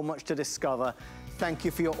 So much to discover. Thank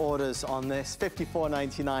you for your orders on this.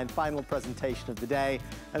 $54.99, final presentation of the day.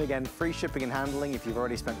 And again, free shipping and handling if you've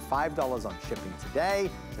already spent $5 on shipping today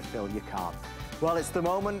to fill your cart. Well, it's the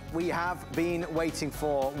moment we have been waiting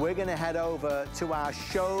for. We're gonna head over to our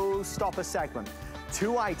showstopper segment.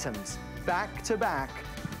 2 items back to back,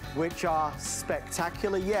 which are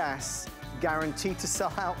spectacular, yes, guaranteed to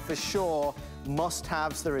sell out for sure,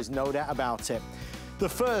 must-haves, there is no doubt about it. The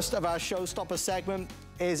first of our showstopper segment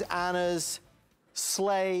is Anna's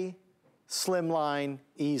Slay Slimline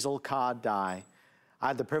Easel Card Die. I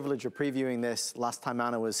had the privilege of previewing this last time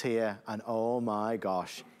Anna was here, and oh my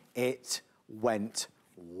gosh, it went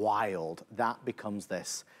wild. That becomes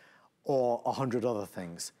this, or 100 other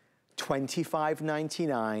things.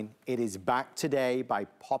 $25.99. It is back today by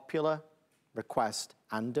popular request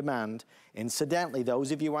and demand. Incidentally,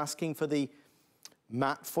 those of you asking for the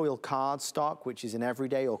matte foil card stock, which is in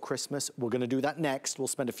everyday or Christmas, we're gonna do that next. We'll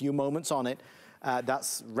spend a few moments on it.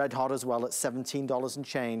 That's red hot as well at $17 and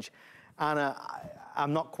change. Anna,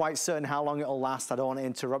 I'm not quite certain how long it'll last. I don't want to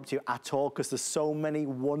interrupt you at all because there's so many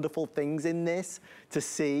wonderful things in this to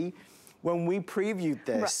see. When we previewed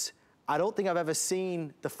this, I don't think I've ever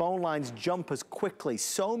seen the phone lines jump as quickly.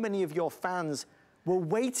 So many of your fans were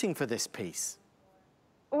waiting for this piece.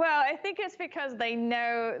 Well, I think it's because they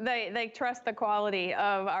know, they trust the quality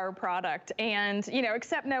of our product and, you know,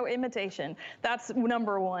 accept no imitation. That's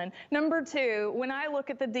number one. Number two, when I look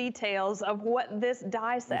at the details of what this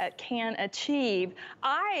die set can achieve,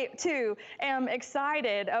 I too am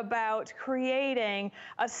excited about creating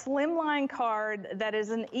a slimline card that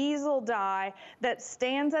is an easel die that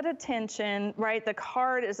stands at attention, right? The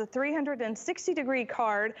card is a 360-degree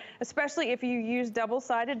card, especially if you use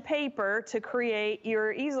double-sided paper to create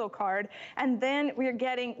your easel card. And then we're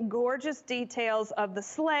getting gorgeous details of the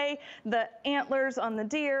sleigh, the antlers on the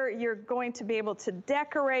deer. You're going to be able to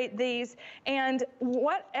decorate these, and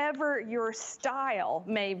whatever your style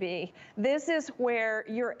may be, this is where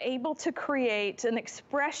you're able to create an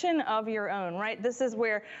expression of your own, right? This is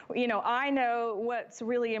where, you know, I know what's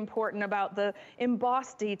really important about the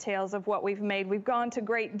embossed details of what we've made. We've gone to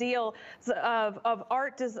great deals of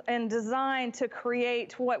art and design to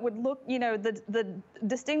create what would look, you know, the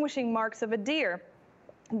distinguishing marks of a deer.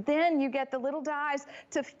 Then you get the little dies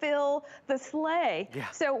to fill the sleigh. Yeah.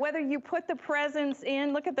 So whether you put the presents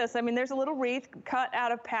in, look at this. I mean, there's a little wreath cut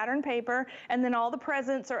out of pattern paper, and then all the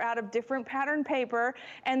presents are out of different pattern paper,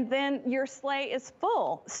 and then your sleigh is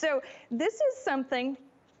full. So this is something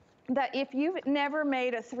that if you've never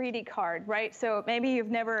made a 3D card, right? So maybe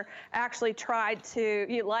you've never actually tried to,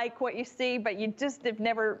 you like what you see, but you just have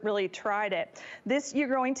never really tried it. This, you're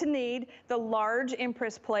going to need the large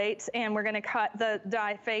impress plates, and we're gonna cut the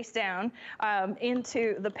die face down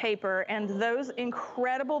into the paper, and those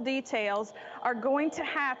incredible details are going to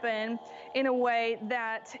happen in a way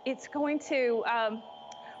that it's going to,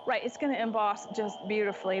 right, it's going to emboss just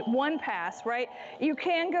beautifully. One pass, right? You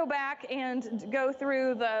can go back and go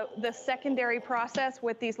through the secondary process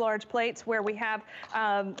with these large plates where we have,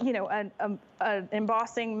 you know, an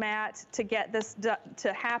embossing mat to get this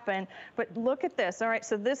to happen. But look at this, all right?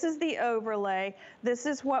 So this is the overlay. This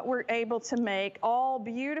is what we're able to make, all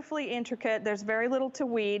beautifully intricate. There's very little to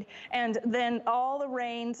weed. And then all the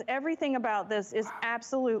reins, everything about this is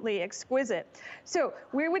absolutely exquisite. So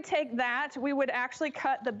we would take that, we would actually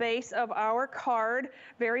cut the base of our card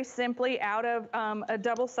very simply out of a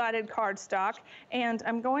double-sided cardstock, and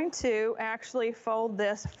I'm going to actually fold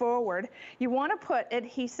this forward. You want to put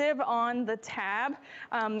adhesive on the tab,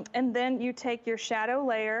 and then you take your shadow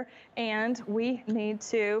layer, and we need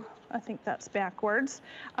to, I think that's backwards.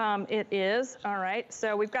 It is, all right.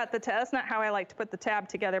 So we've got the tab. That's not how I like to put the tab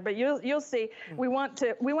together, but you'll see. We want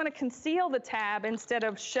to conceal the tab instead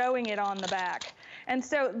of showing it on the back. And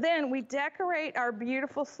so then we decorate our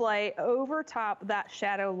beautiful sleigh over top that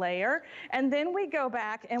shadow layer, and then we go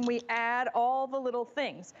back and we add all the little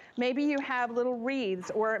things. Maybe you have little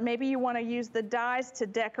wreaths, or maybe you want to use the dies to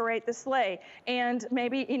decorate the sleigh. And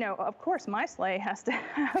maybe, you know, of course my sleigh has to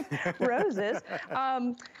have roses.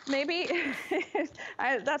 Maybe,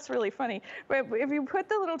 that's really funny. But if you put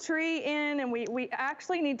the little tree in, and we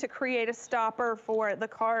actually need to create a stopper for the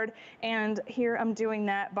card, and here I'm doing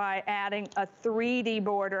that by adding a 3D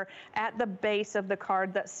border at the base of the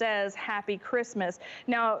card that says Happy Christmas.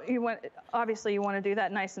 Now, obviously you want to do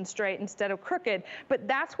that nice and straight instead of crooked, but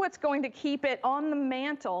that's what's going to keep it on the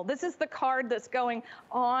mantle. This is the card that's going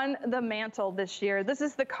on the mantle this year. This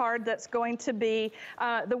is the card that's going to be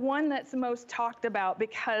the one that's most talked about,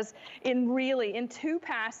 because in 2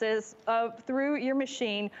 passes through your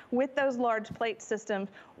machine with those large plate systems,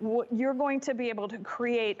 you're going to be able to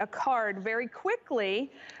create a card very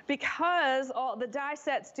quickly, because all the die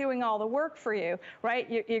set's doing all the work for you, right?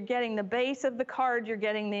 You're getting the base of the card, you're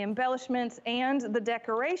getting the embellishments and the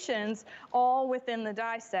decorations all within the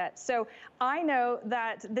die set. So I know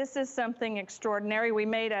that this is something extraordinary. We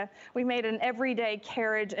made an everyday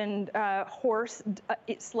carriage and horse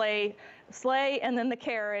sleigh, and then the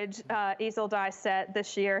carriage easel die set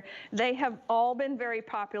this year. They have all been very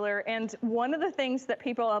popular, and one of the things that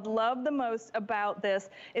people have loved the most about this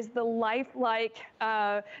is the lifelike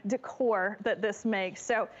decor that this makes.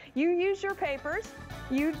 So you use your papers,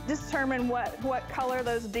 you determine what color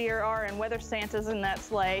those deer are and whether Santa's in that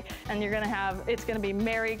sleigh, and it's gonna be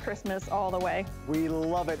Merry Christmas all the way. We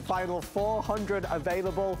love it. Final 400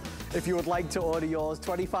 available. If you would like to order yours,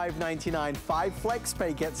 $25.99. 5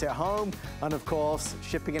 FlexPay gets it home. And of course,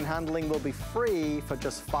 shipping and handling will be free for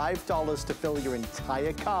just $5 to fill your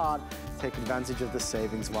entire cart. Take advantage of the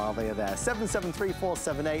savings while they are there.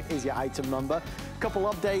 773478 is your item number. Couple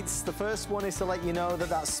updates. The first one is to let you know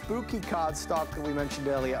that spooky card stock that we mentioned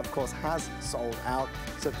earlier, of course, has sold out.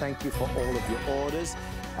 So thank you for all of your orders.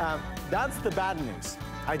 That's the bad news.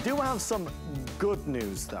 I do have some good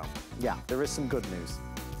news, though. Yeah, there is some good news.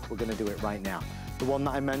 We're going to do it right now. The one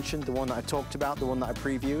that I mentioned, the one that I talked about, the one that I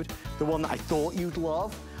previewed, the one that I thought you'd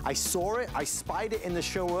love. I saw it, I spied it in the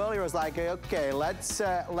show earlier. I was like, okay, let's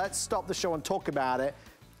stop the show and talk about it.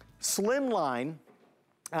 Slimline,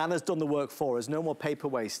 Anna's done the work for us. No more paper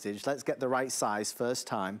wastage. Let's get the right size first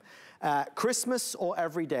time. Christmas or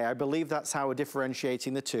everyday, I believe that's how we're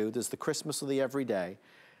differentiating the two. There's the Christmas or the everyday.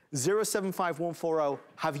 075140,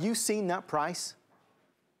 have you seen that price?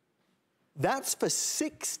 That's for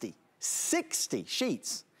 60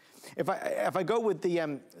 sheets. If I go with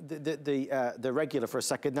the regular for a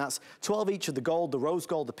second, that's 12 each of the gold, the rose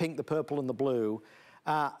gold, the pink, the purple, and the blue.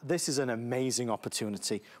 This is an amazing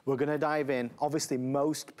opportunity. We're gonna dive in. Obviously,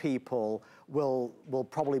 most people will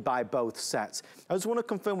probably buy both sets. I just wanna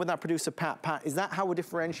confirm with our producer, Pat. Pat, is that how we're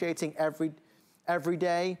differentiating every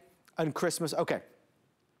day and Christmas? Okay.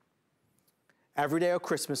 Every day or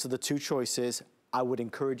Christmas are the two choices. I would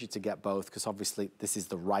encourage you to get both because obviously this is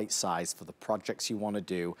the right size for the projects you want to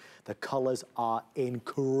do. The colors are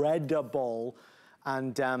incredible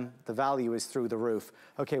and the value is through the roof.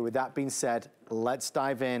 Okay, with that being said, let's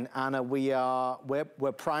dive in. Anna,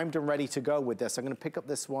 we're primed and ready to go with this. I'm going to pick up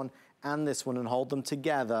this one and hold them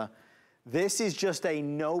together. This is just a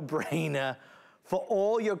no-brainer for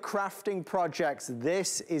all your crafting projects.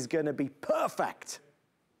 This is going to be perfect.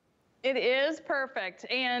 It is perfect.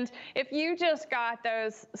 And if you just got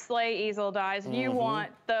those sleigh easel dies, you want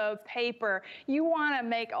the paper, you want to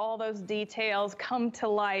make all those details come to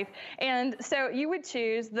life. And so you would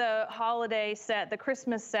choose the holiday set, the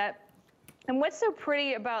Christmas set. And what's so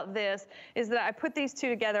pretty about this is that I put these two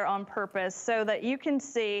together on purpose so that you can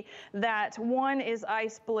see that one is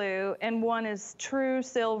ice blue and one is true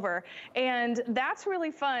silver. And that's really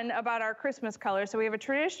fun about our Christmas colors. So we have a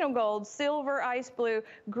traditional gold, silver, ice blue,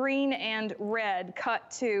 green, and red cut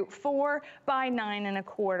to 4 by 9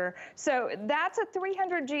 1/4. So that's a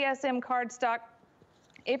 300 GSM cardstock.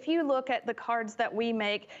 If you look at the cards that we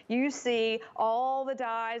make, you see all the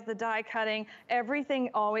dies, the die cutting,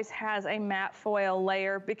 everything always has a matte foil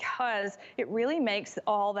layer because it really makes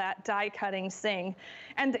all that die cutting sing.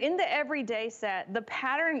 And in the everyday set, the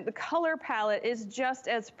pattern, the color palette is just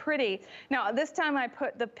as pretty. Now, this time I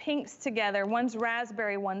put the pinks together. One's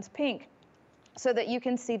raspberry, one's pink, so that you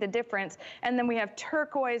can see the difference. And then we have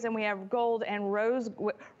turquoise and we have gold and rose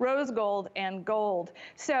gold and gold.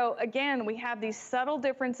 So again, we have these subtle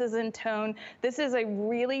differences in tone. This is a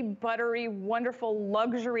really buttery, wonderful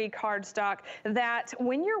luxury cardstock that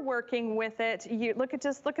when you're working with it, you look at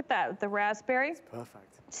that, the raspberry. It's perfect.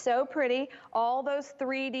 So pretty, all those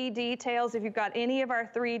 3D details. If you've got any of our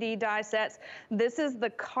 3D die sets, this is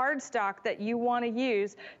the cardstock that you want to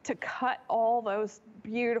use to cut all those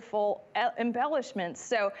beautiful embellishments.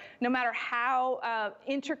 So no matter how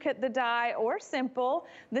intricate the die or simple,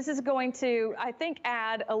 this is going to, I think,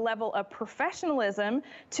 add a level of professionalism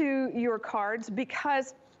to your cards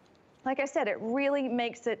because, like I said, it really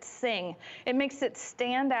makes it sing. It makes it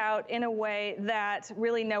stand out in a way that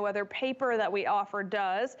really no other paper that we offer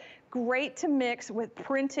does. Great to mix with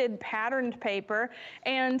printed patterned paper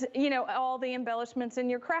and, you know, all the embellishments in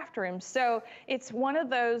your craft room. So it's one of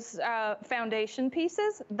those foundation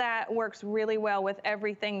pieces that works really well with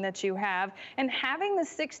everything that you have. And having the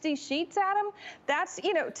 60 sheets, Adam, that's,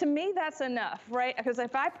 you know, to me, that's enough, right? Because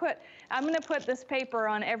if I'm going to put this paper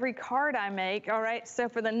on every card I make, all right? So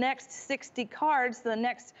for the next 60 cards, the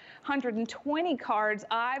next 120 cards,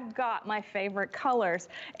 I've got my favorite colors.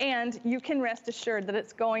 And you can rest assured that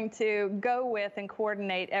it's going to go with and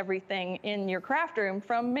coordinate everything in your craft room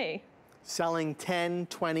from me. Selling 10,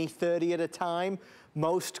 20, 30 at a time.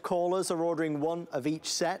 Most callers are ordering one of each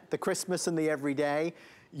set, the Christmas and the everyday.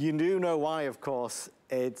 You do know why, of course.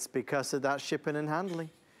 It's because of that shipping and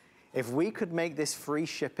handling. If we could make this free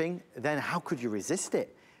shipping, then how could you resist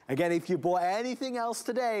it? Again, if you bought anything else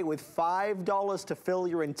today with $5 to fill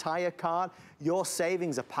your entire cart, your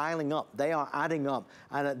savings are piling up. They are adding up.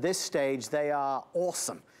 And at this stage, they are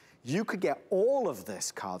awesome. You could get all of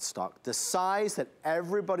this cardstock, the size that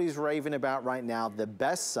everybody's raving about right now, the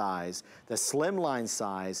best size, the slimline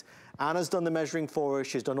size. Anna's done the measuring for us.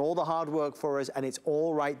 She's done all the hard work for us, and it's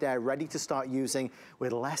all right there, ready to start using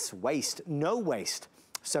with less waste, no waste.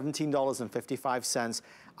 $17.55.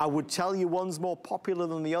 I would tell you one's more popular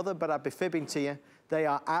than the other, but I'd be fibbing to you. They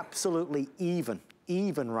are absolutely even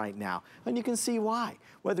right now. And you can see why.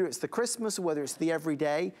 Whether it's the Christmas or whether it's the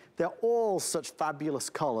everyday, they're all such fabulous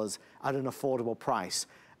colors at an affordable price.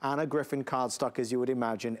 Anna Griffin cardstock, as you would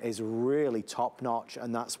imagine, is really top notch,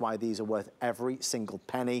 and that's why these are worth every single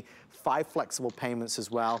penny. 5 flexible payments as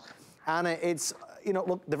well. Anna, it's, you know,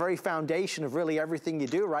 look, the very foundation of really everything you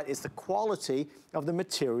do, right, is the quality of the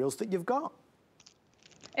materials that you've got.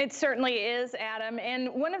 It certainly is, Adam. And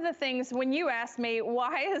one of the things, when you asked me,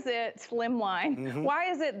 why is it slimline? Why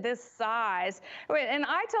is it this size? And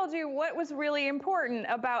I told you what was really important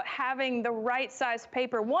about having the right size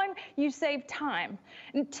paper. One, you save time.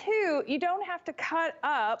 And two, you don't have to cut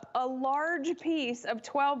up a large piece of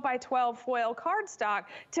 12 by 12 foil cardstock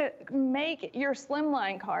to make your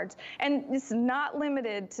slimline cards. And it's not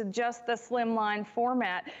limited to just the slimline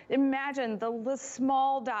format. Imagine the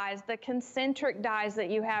small dies, the concentric dies that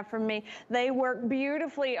you have from me. They work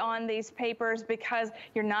beautifully on these papers because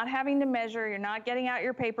you're not having to measure, you're not getting out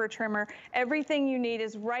your paper trimmer. Everything you need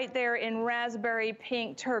is right there in raspberry,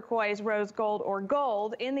 pink, turquoise, rose gold, or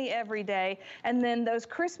gold in the everyday. And then those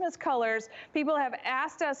Christmas colors, people have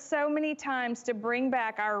asked us so many times to bring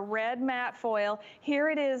back our red matte foil.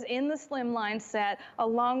 Here it is in the slimline set,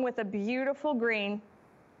 along with a beautiful green,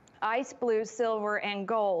 ice blue, silver, and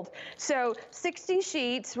gold. So 60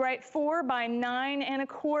 sheets, right, 4 by 9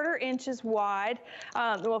 1/4 inches wide,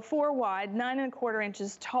 well, 4 wide, 9 1/4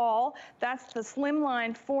 inches tall. That's the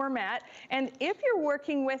slimline format. And if you're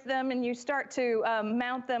working with them and you start to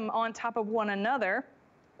mount them on top of one another,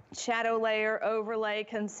 shadow layer, overlay,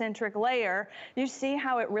 concentric layer, you see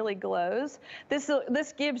how it really glows.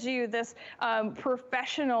 This gives you this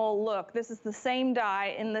professional look. This is the same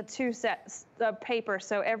die in the 2 sets of paper,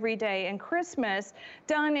 so every day and Christmas,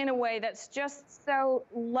 done in a way that's just so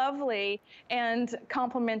lovely and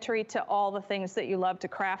complementary to all the things that you love to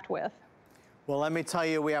craft with. Well, let me tell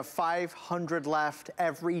you, we have 500 left.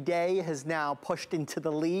 Every day has now pushed into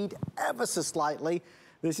the lead ever so slightly.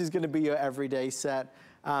 This is going to be your everyday set.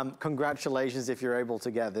 Congratulations if you're able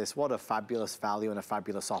to get this. What a fabulous value and a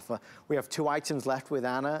fabulous offer. We have 2 items left with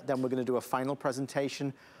Anna. Then we're going to do a final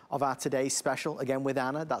presentation of our today's special, again with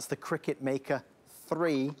Anna. That's the Cricut Maker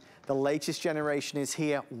 3. The latest generation is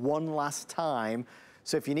here one last time.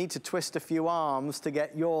 So if you need to twist a few arms to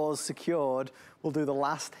get yours secured, we'll do the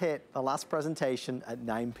last hit, the last presentation at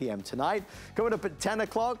 9 p.m. tonight. Coming up at 10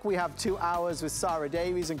 o'clock, we have 2 hours with Sarah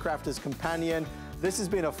Davies and Crafter's Companion. This has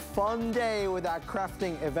been a fun day with our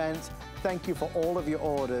crafting event. Thank you for all of your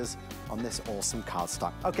orders on this awesome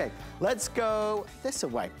cardstock. Okay, let's go this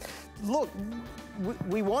way. Look,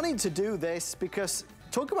 we wanted to do this because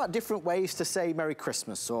talk about different ways to say Merry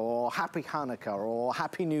Christmas or Happy Hanukkah or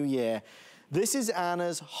Happy New Year. This is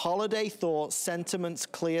Anna's Holiday Thoughts Sentiments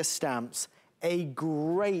Clear Stamps, a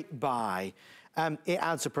great buy. It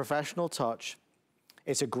adds a professional touch.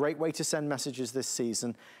 It's a great way to send messages this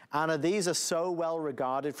season. Anna, these are so well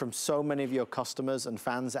regarded from so many of your customers and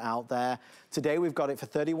fans out there. Today we've got it for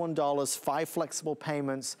 $31, 5 flexible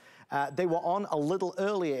payments. They were on a little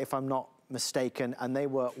earlier, if I'm not mistaken, and they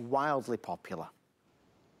were wildly popular.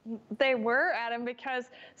 They were, Adam, because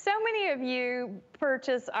so many of you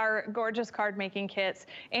purchase our gorgeous card making kits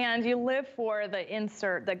and you live for the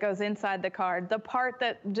insert that goes inside the card, the part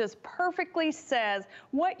that just perfectly says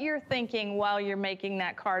what you're thinking while you're making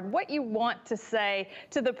that card, what you want to say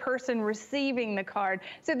to the person receiving the card.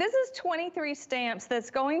 So this is 23 stamps that's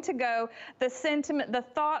going to go the sentiment, the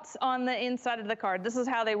thoughts on the inside of the card. This is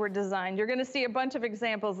how they were designed. You're going to see a bunch of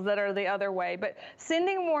examples that are the other way, but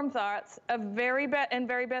sending warm thoughts of very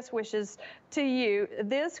best wishes to you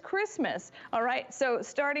this Christmas. All right, so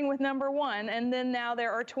starting with number 1, and then now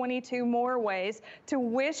there are 22 more ways to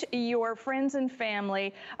wish your friends and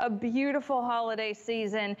family a beautiful holiday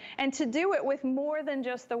season, and to do it with more than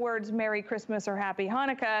just the words Merry Christmas or Happy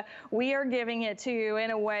Hanukkah. We are giving it to you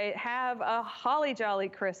in a way, have a holly jolly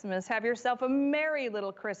Christmas, have yourself a merry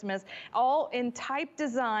little Christmas, all in type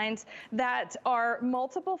designs that are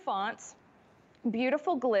multiple fonts,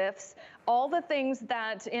 beautiful glyphs, all the things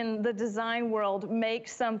that in the design world make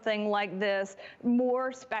something like this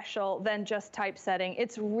more special than just typesetting.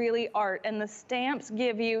 It's really art, and the stamps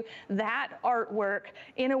give you that artwork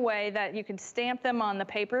in a way that you can stamp them on the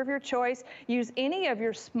paper of your choice, use any of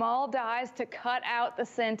your small dies to cut out the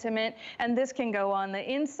sentiment, and this can go on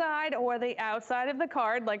the inside or the outside of the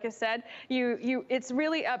card. Like I said, it's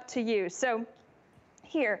really up to you. So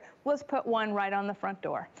here, let's put one right on the front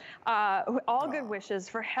door. All good wishes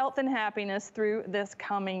for health and happiness through this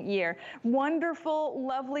coming year. Wonderful,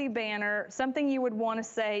 lovely banner, something you would want to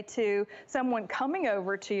say to someone coming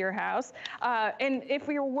over to your house. And if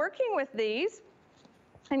you're working with these,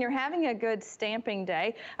 and you're having a good stamping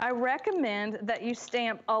day, I recommend that you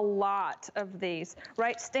stamp a lot of these,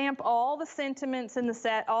 right? Stamp all the sentiments in the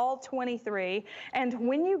set, all 23. And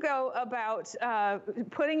when you go about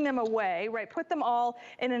putting them away, right, put them all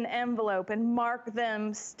in an envelope and mark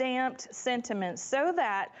them stamped sentiments so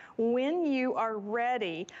that when you are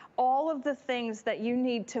ready, all of the things that you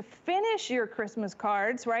need to finish your Christmas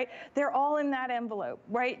cards, right, they're all in that envelope,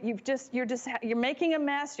 right? You're making a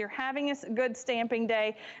mess, you're having a good stamping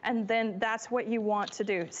day, and then that's what you want to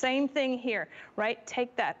do. Same thing here, right?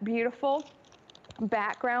 Take that beautiful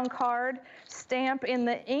background card, stamp in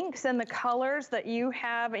the inks and the colors that you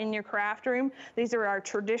have in your craft room. These are our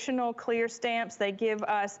traditional clear stamps. They give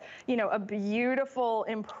us, you know, a beautiful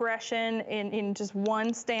impression in just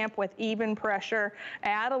one stamp with even pressure.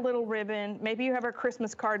 Add a little ribbon. Maybe you have a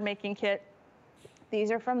Christmas card making kit.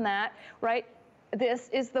 These are from that, right? This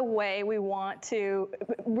is the way we want to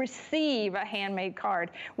receive a handmade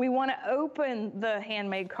card. We want to open the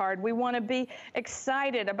handmade card. We want to be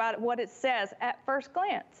excited about what it says at first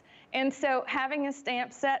glance. And so having a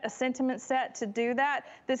stamp set, a sentiment set to do that,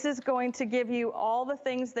 this is going to give you all the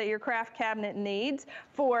things that your craft cabinet needs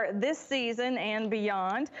for this season and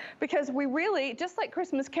beyond. Because we really, just like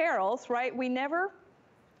Christmas carols, right, we never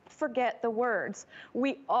forget the words.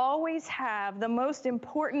 We always have the most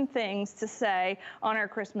important things to say on our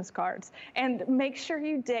Christmas cards. And make sure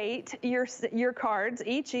you date your cards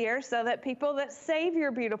each year so that people that save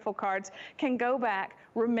your beautiful cards can go back,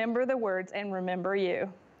 remember the words, and remember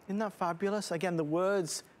you. Isn't that fabulous? Again, the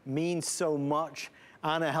words mean so much.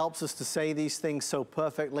 Anna helps us to say these things so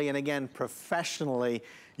perfectly. And again, professionally,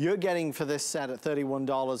 you're getting for this set at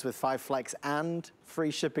 $31 with 5 flex and free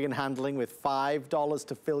shipping and handling with $5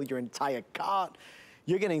 to fill your entire cart.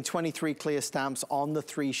 You're getting 23 clear stamps on the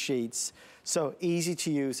 3 sheets. So easy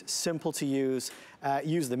to use, simple to use.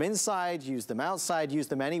 Use them inside, use them outside, use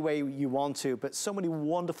them any way you want to, but so many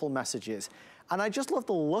wonderful messages. And I just love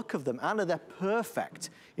the look of them. Anna, they're perfect.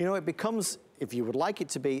 You know, it becomes, if you would like it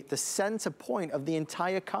to be, the center point of the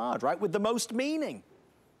entire card, right? With the most meaning.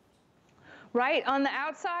 Right, on the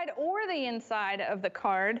outside or the inside of the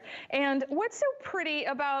card. And what's so pretty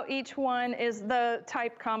about each one is the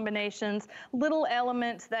type combinations, little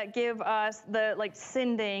elements that give us the like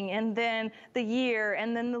sending and then the year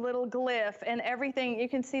and then the little glyph and everything. You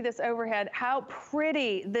can see this overhead, how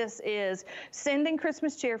pretty this is. Sending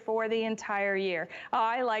Christmas cheer for the entire year.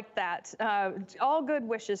 I like that. All good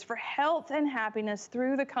wishes for health and happiness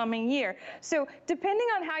through the coming year. So depending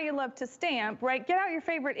on how you love to stamp, right, get out your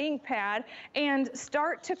favorite ink pad and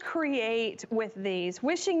start to create with these.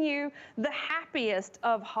 Wishing you the happiest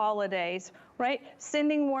of holidays, right?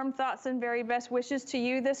 Sending warm thoughts and very best wishes to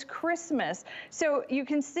you this Christmas. So you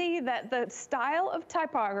can see that the style of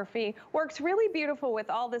typography works really beautiful with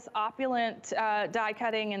all this opulent die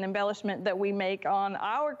cutting and embellishment that we make on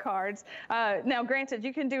our cards. Now, granted,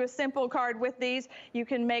 you can do a simple card with these. You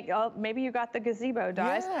can make, maybe you got the gazebo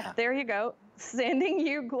dies. Yeah. There you go. Sending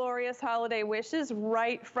you glorious holiday wishes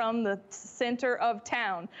right from the center of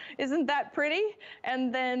town. Isn't that pretty?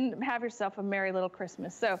 And then have yourself a merry little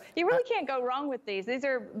Christmas. So you really can't go wrong with these. These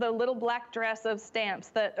are the little black dress of stamps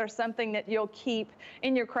that are something that you'll keep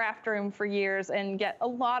in your craft room for years and get a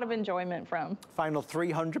lot of enjoyment from. Final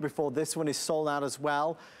 300 before this one is sold out as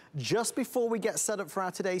well. Just before we get set up for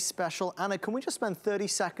our today's special, Anna, can we just spend 30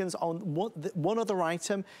 seconds on one other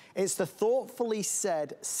item? It's the thoughtfully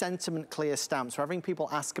said sentiment clear stamps. We're having people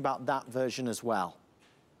ask about that version as well.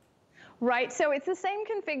 Right, so it's the same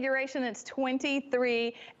configuration. It's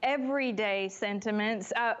 23 everyday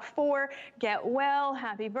sentiments for get well,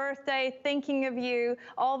 happy birthday, thinking of you,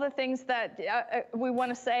 all the things that we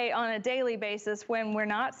want to say on a daily basis when we're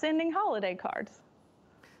not sending holiday cards.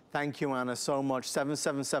 Thank you, Anna, so much.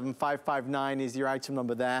 777559 is your item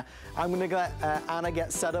number there. I'm going to let Anna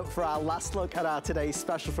get set up for our last look at our today's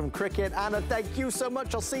special from Cricut. Anna, thank you so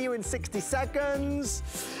much. I'll see you in 60 seconds.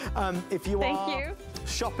 If you are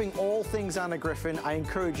shopping all things Anna Griffin, I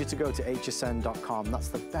encourage you to go to hsn.com. That's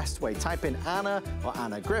the best way. Type in Anna or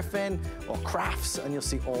Anna Griffin or crafts, and you'll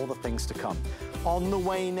see all the things to come. On the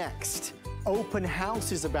way next, Open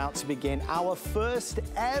House is about to begin. Our first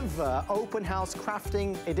ever Open House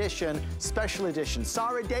Crafting Edition, Special Edition.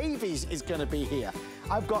 Sarah Davies is going to be here.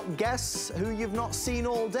 I've got guests who you've not seen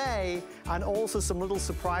all day and also some little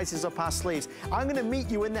surprises up our sleeves. I'm going to meet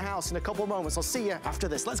you in the house in a couple of moments. I'll see you after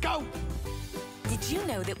this. Let's go. Did Did you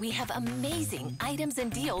know that we have amazing items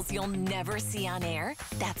and deals you'll never see on air?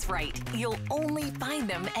 That's right. You'll only find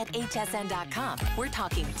them at hsn.com. We're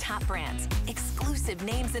talking top brands, exclusive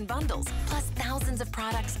names and bundles, plus thousands of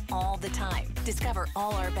products all the time. Discover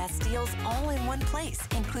all our best deals all in one place,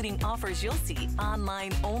 including offers you'll see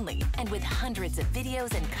online only. And with hundreds of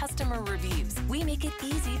videos and customer reviews, we make it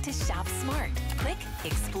easy to shop smart. Click,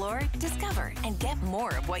 explore, discover, and get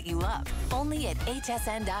more of what you love. Only at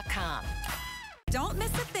hsn.com. Don't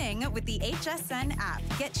miss a thing with the HSN app.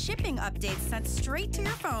 Get shipping updates sent straight to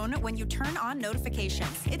your phone when you turn on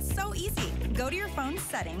notifications. It's so easy. Go to your phone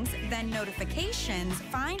settings, then notifications,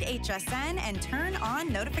 find HSN, and turn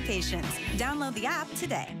on notifications. Download the app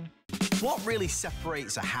today. What really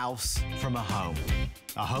separates a house from a home?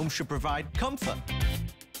 A home should provide comfort,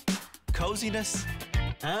 coziness,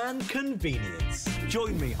 and convenience.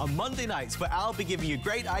 Join me on Monday nights where I'll be giving you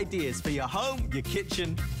great ideas for your home, your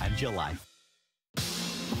kitchen, and your life.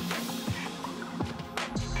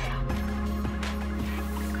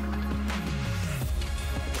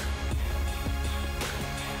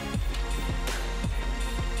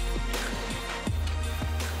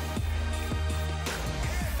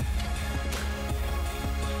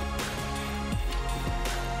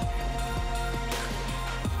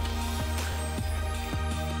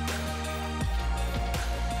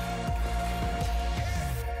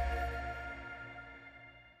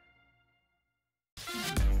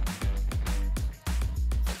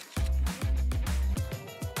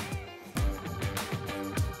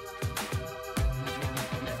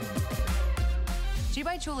 G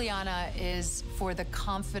by Juliana is for the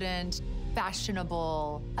confident,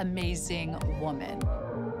 fashionable, amazing woman.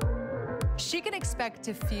 She can expect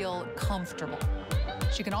to feel comfortable.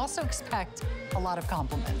 She can also expect a lot of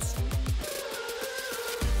compliments.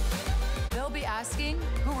 They'll be asking,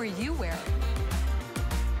 who are you wearing?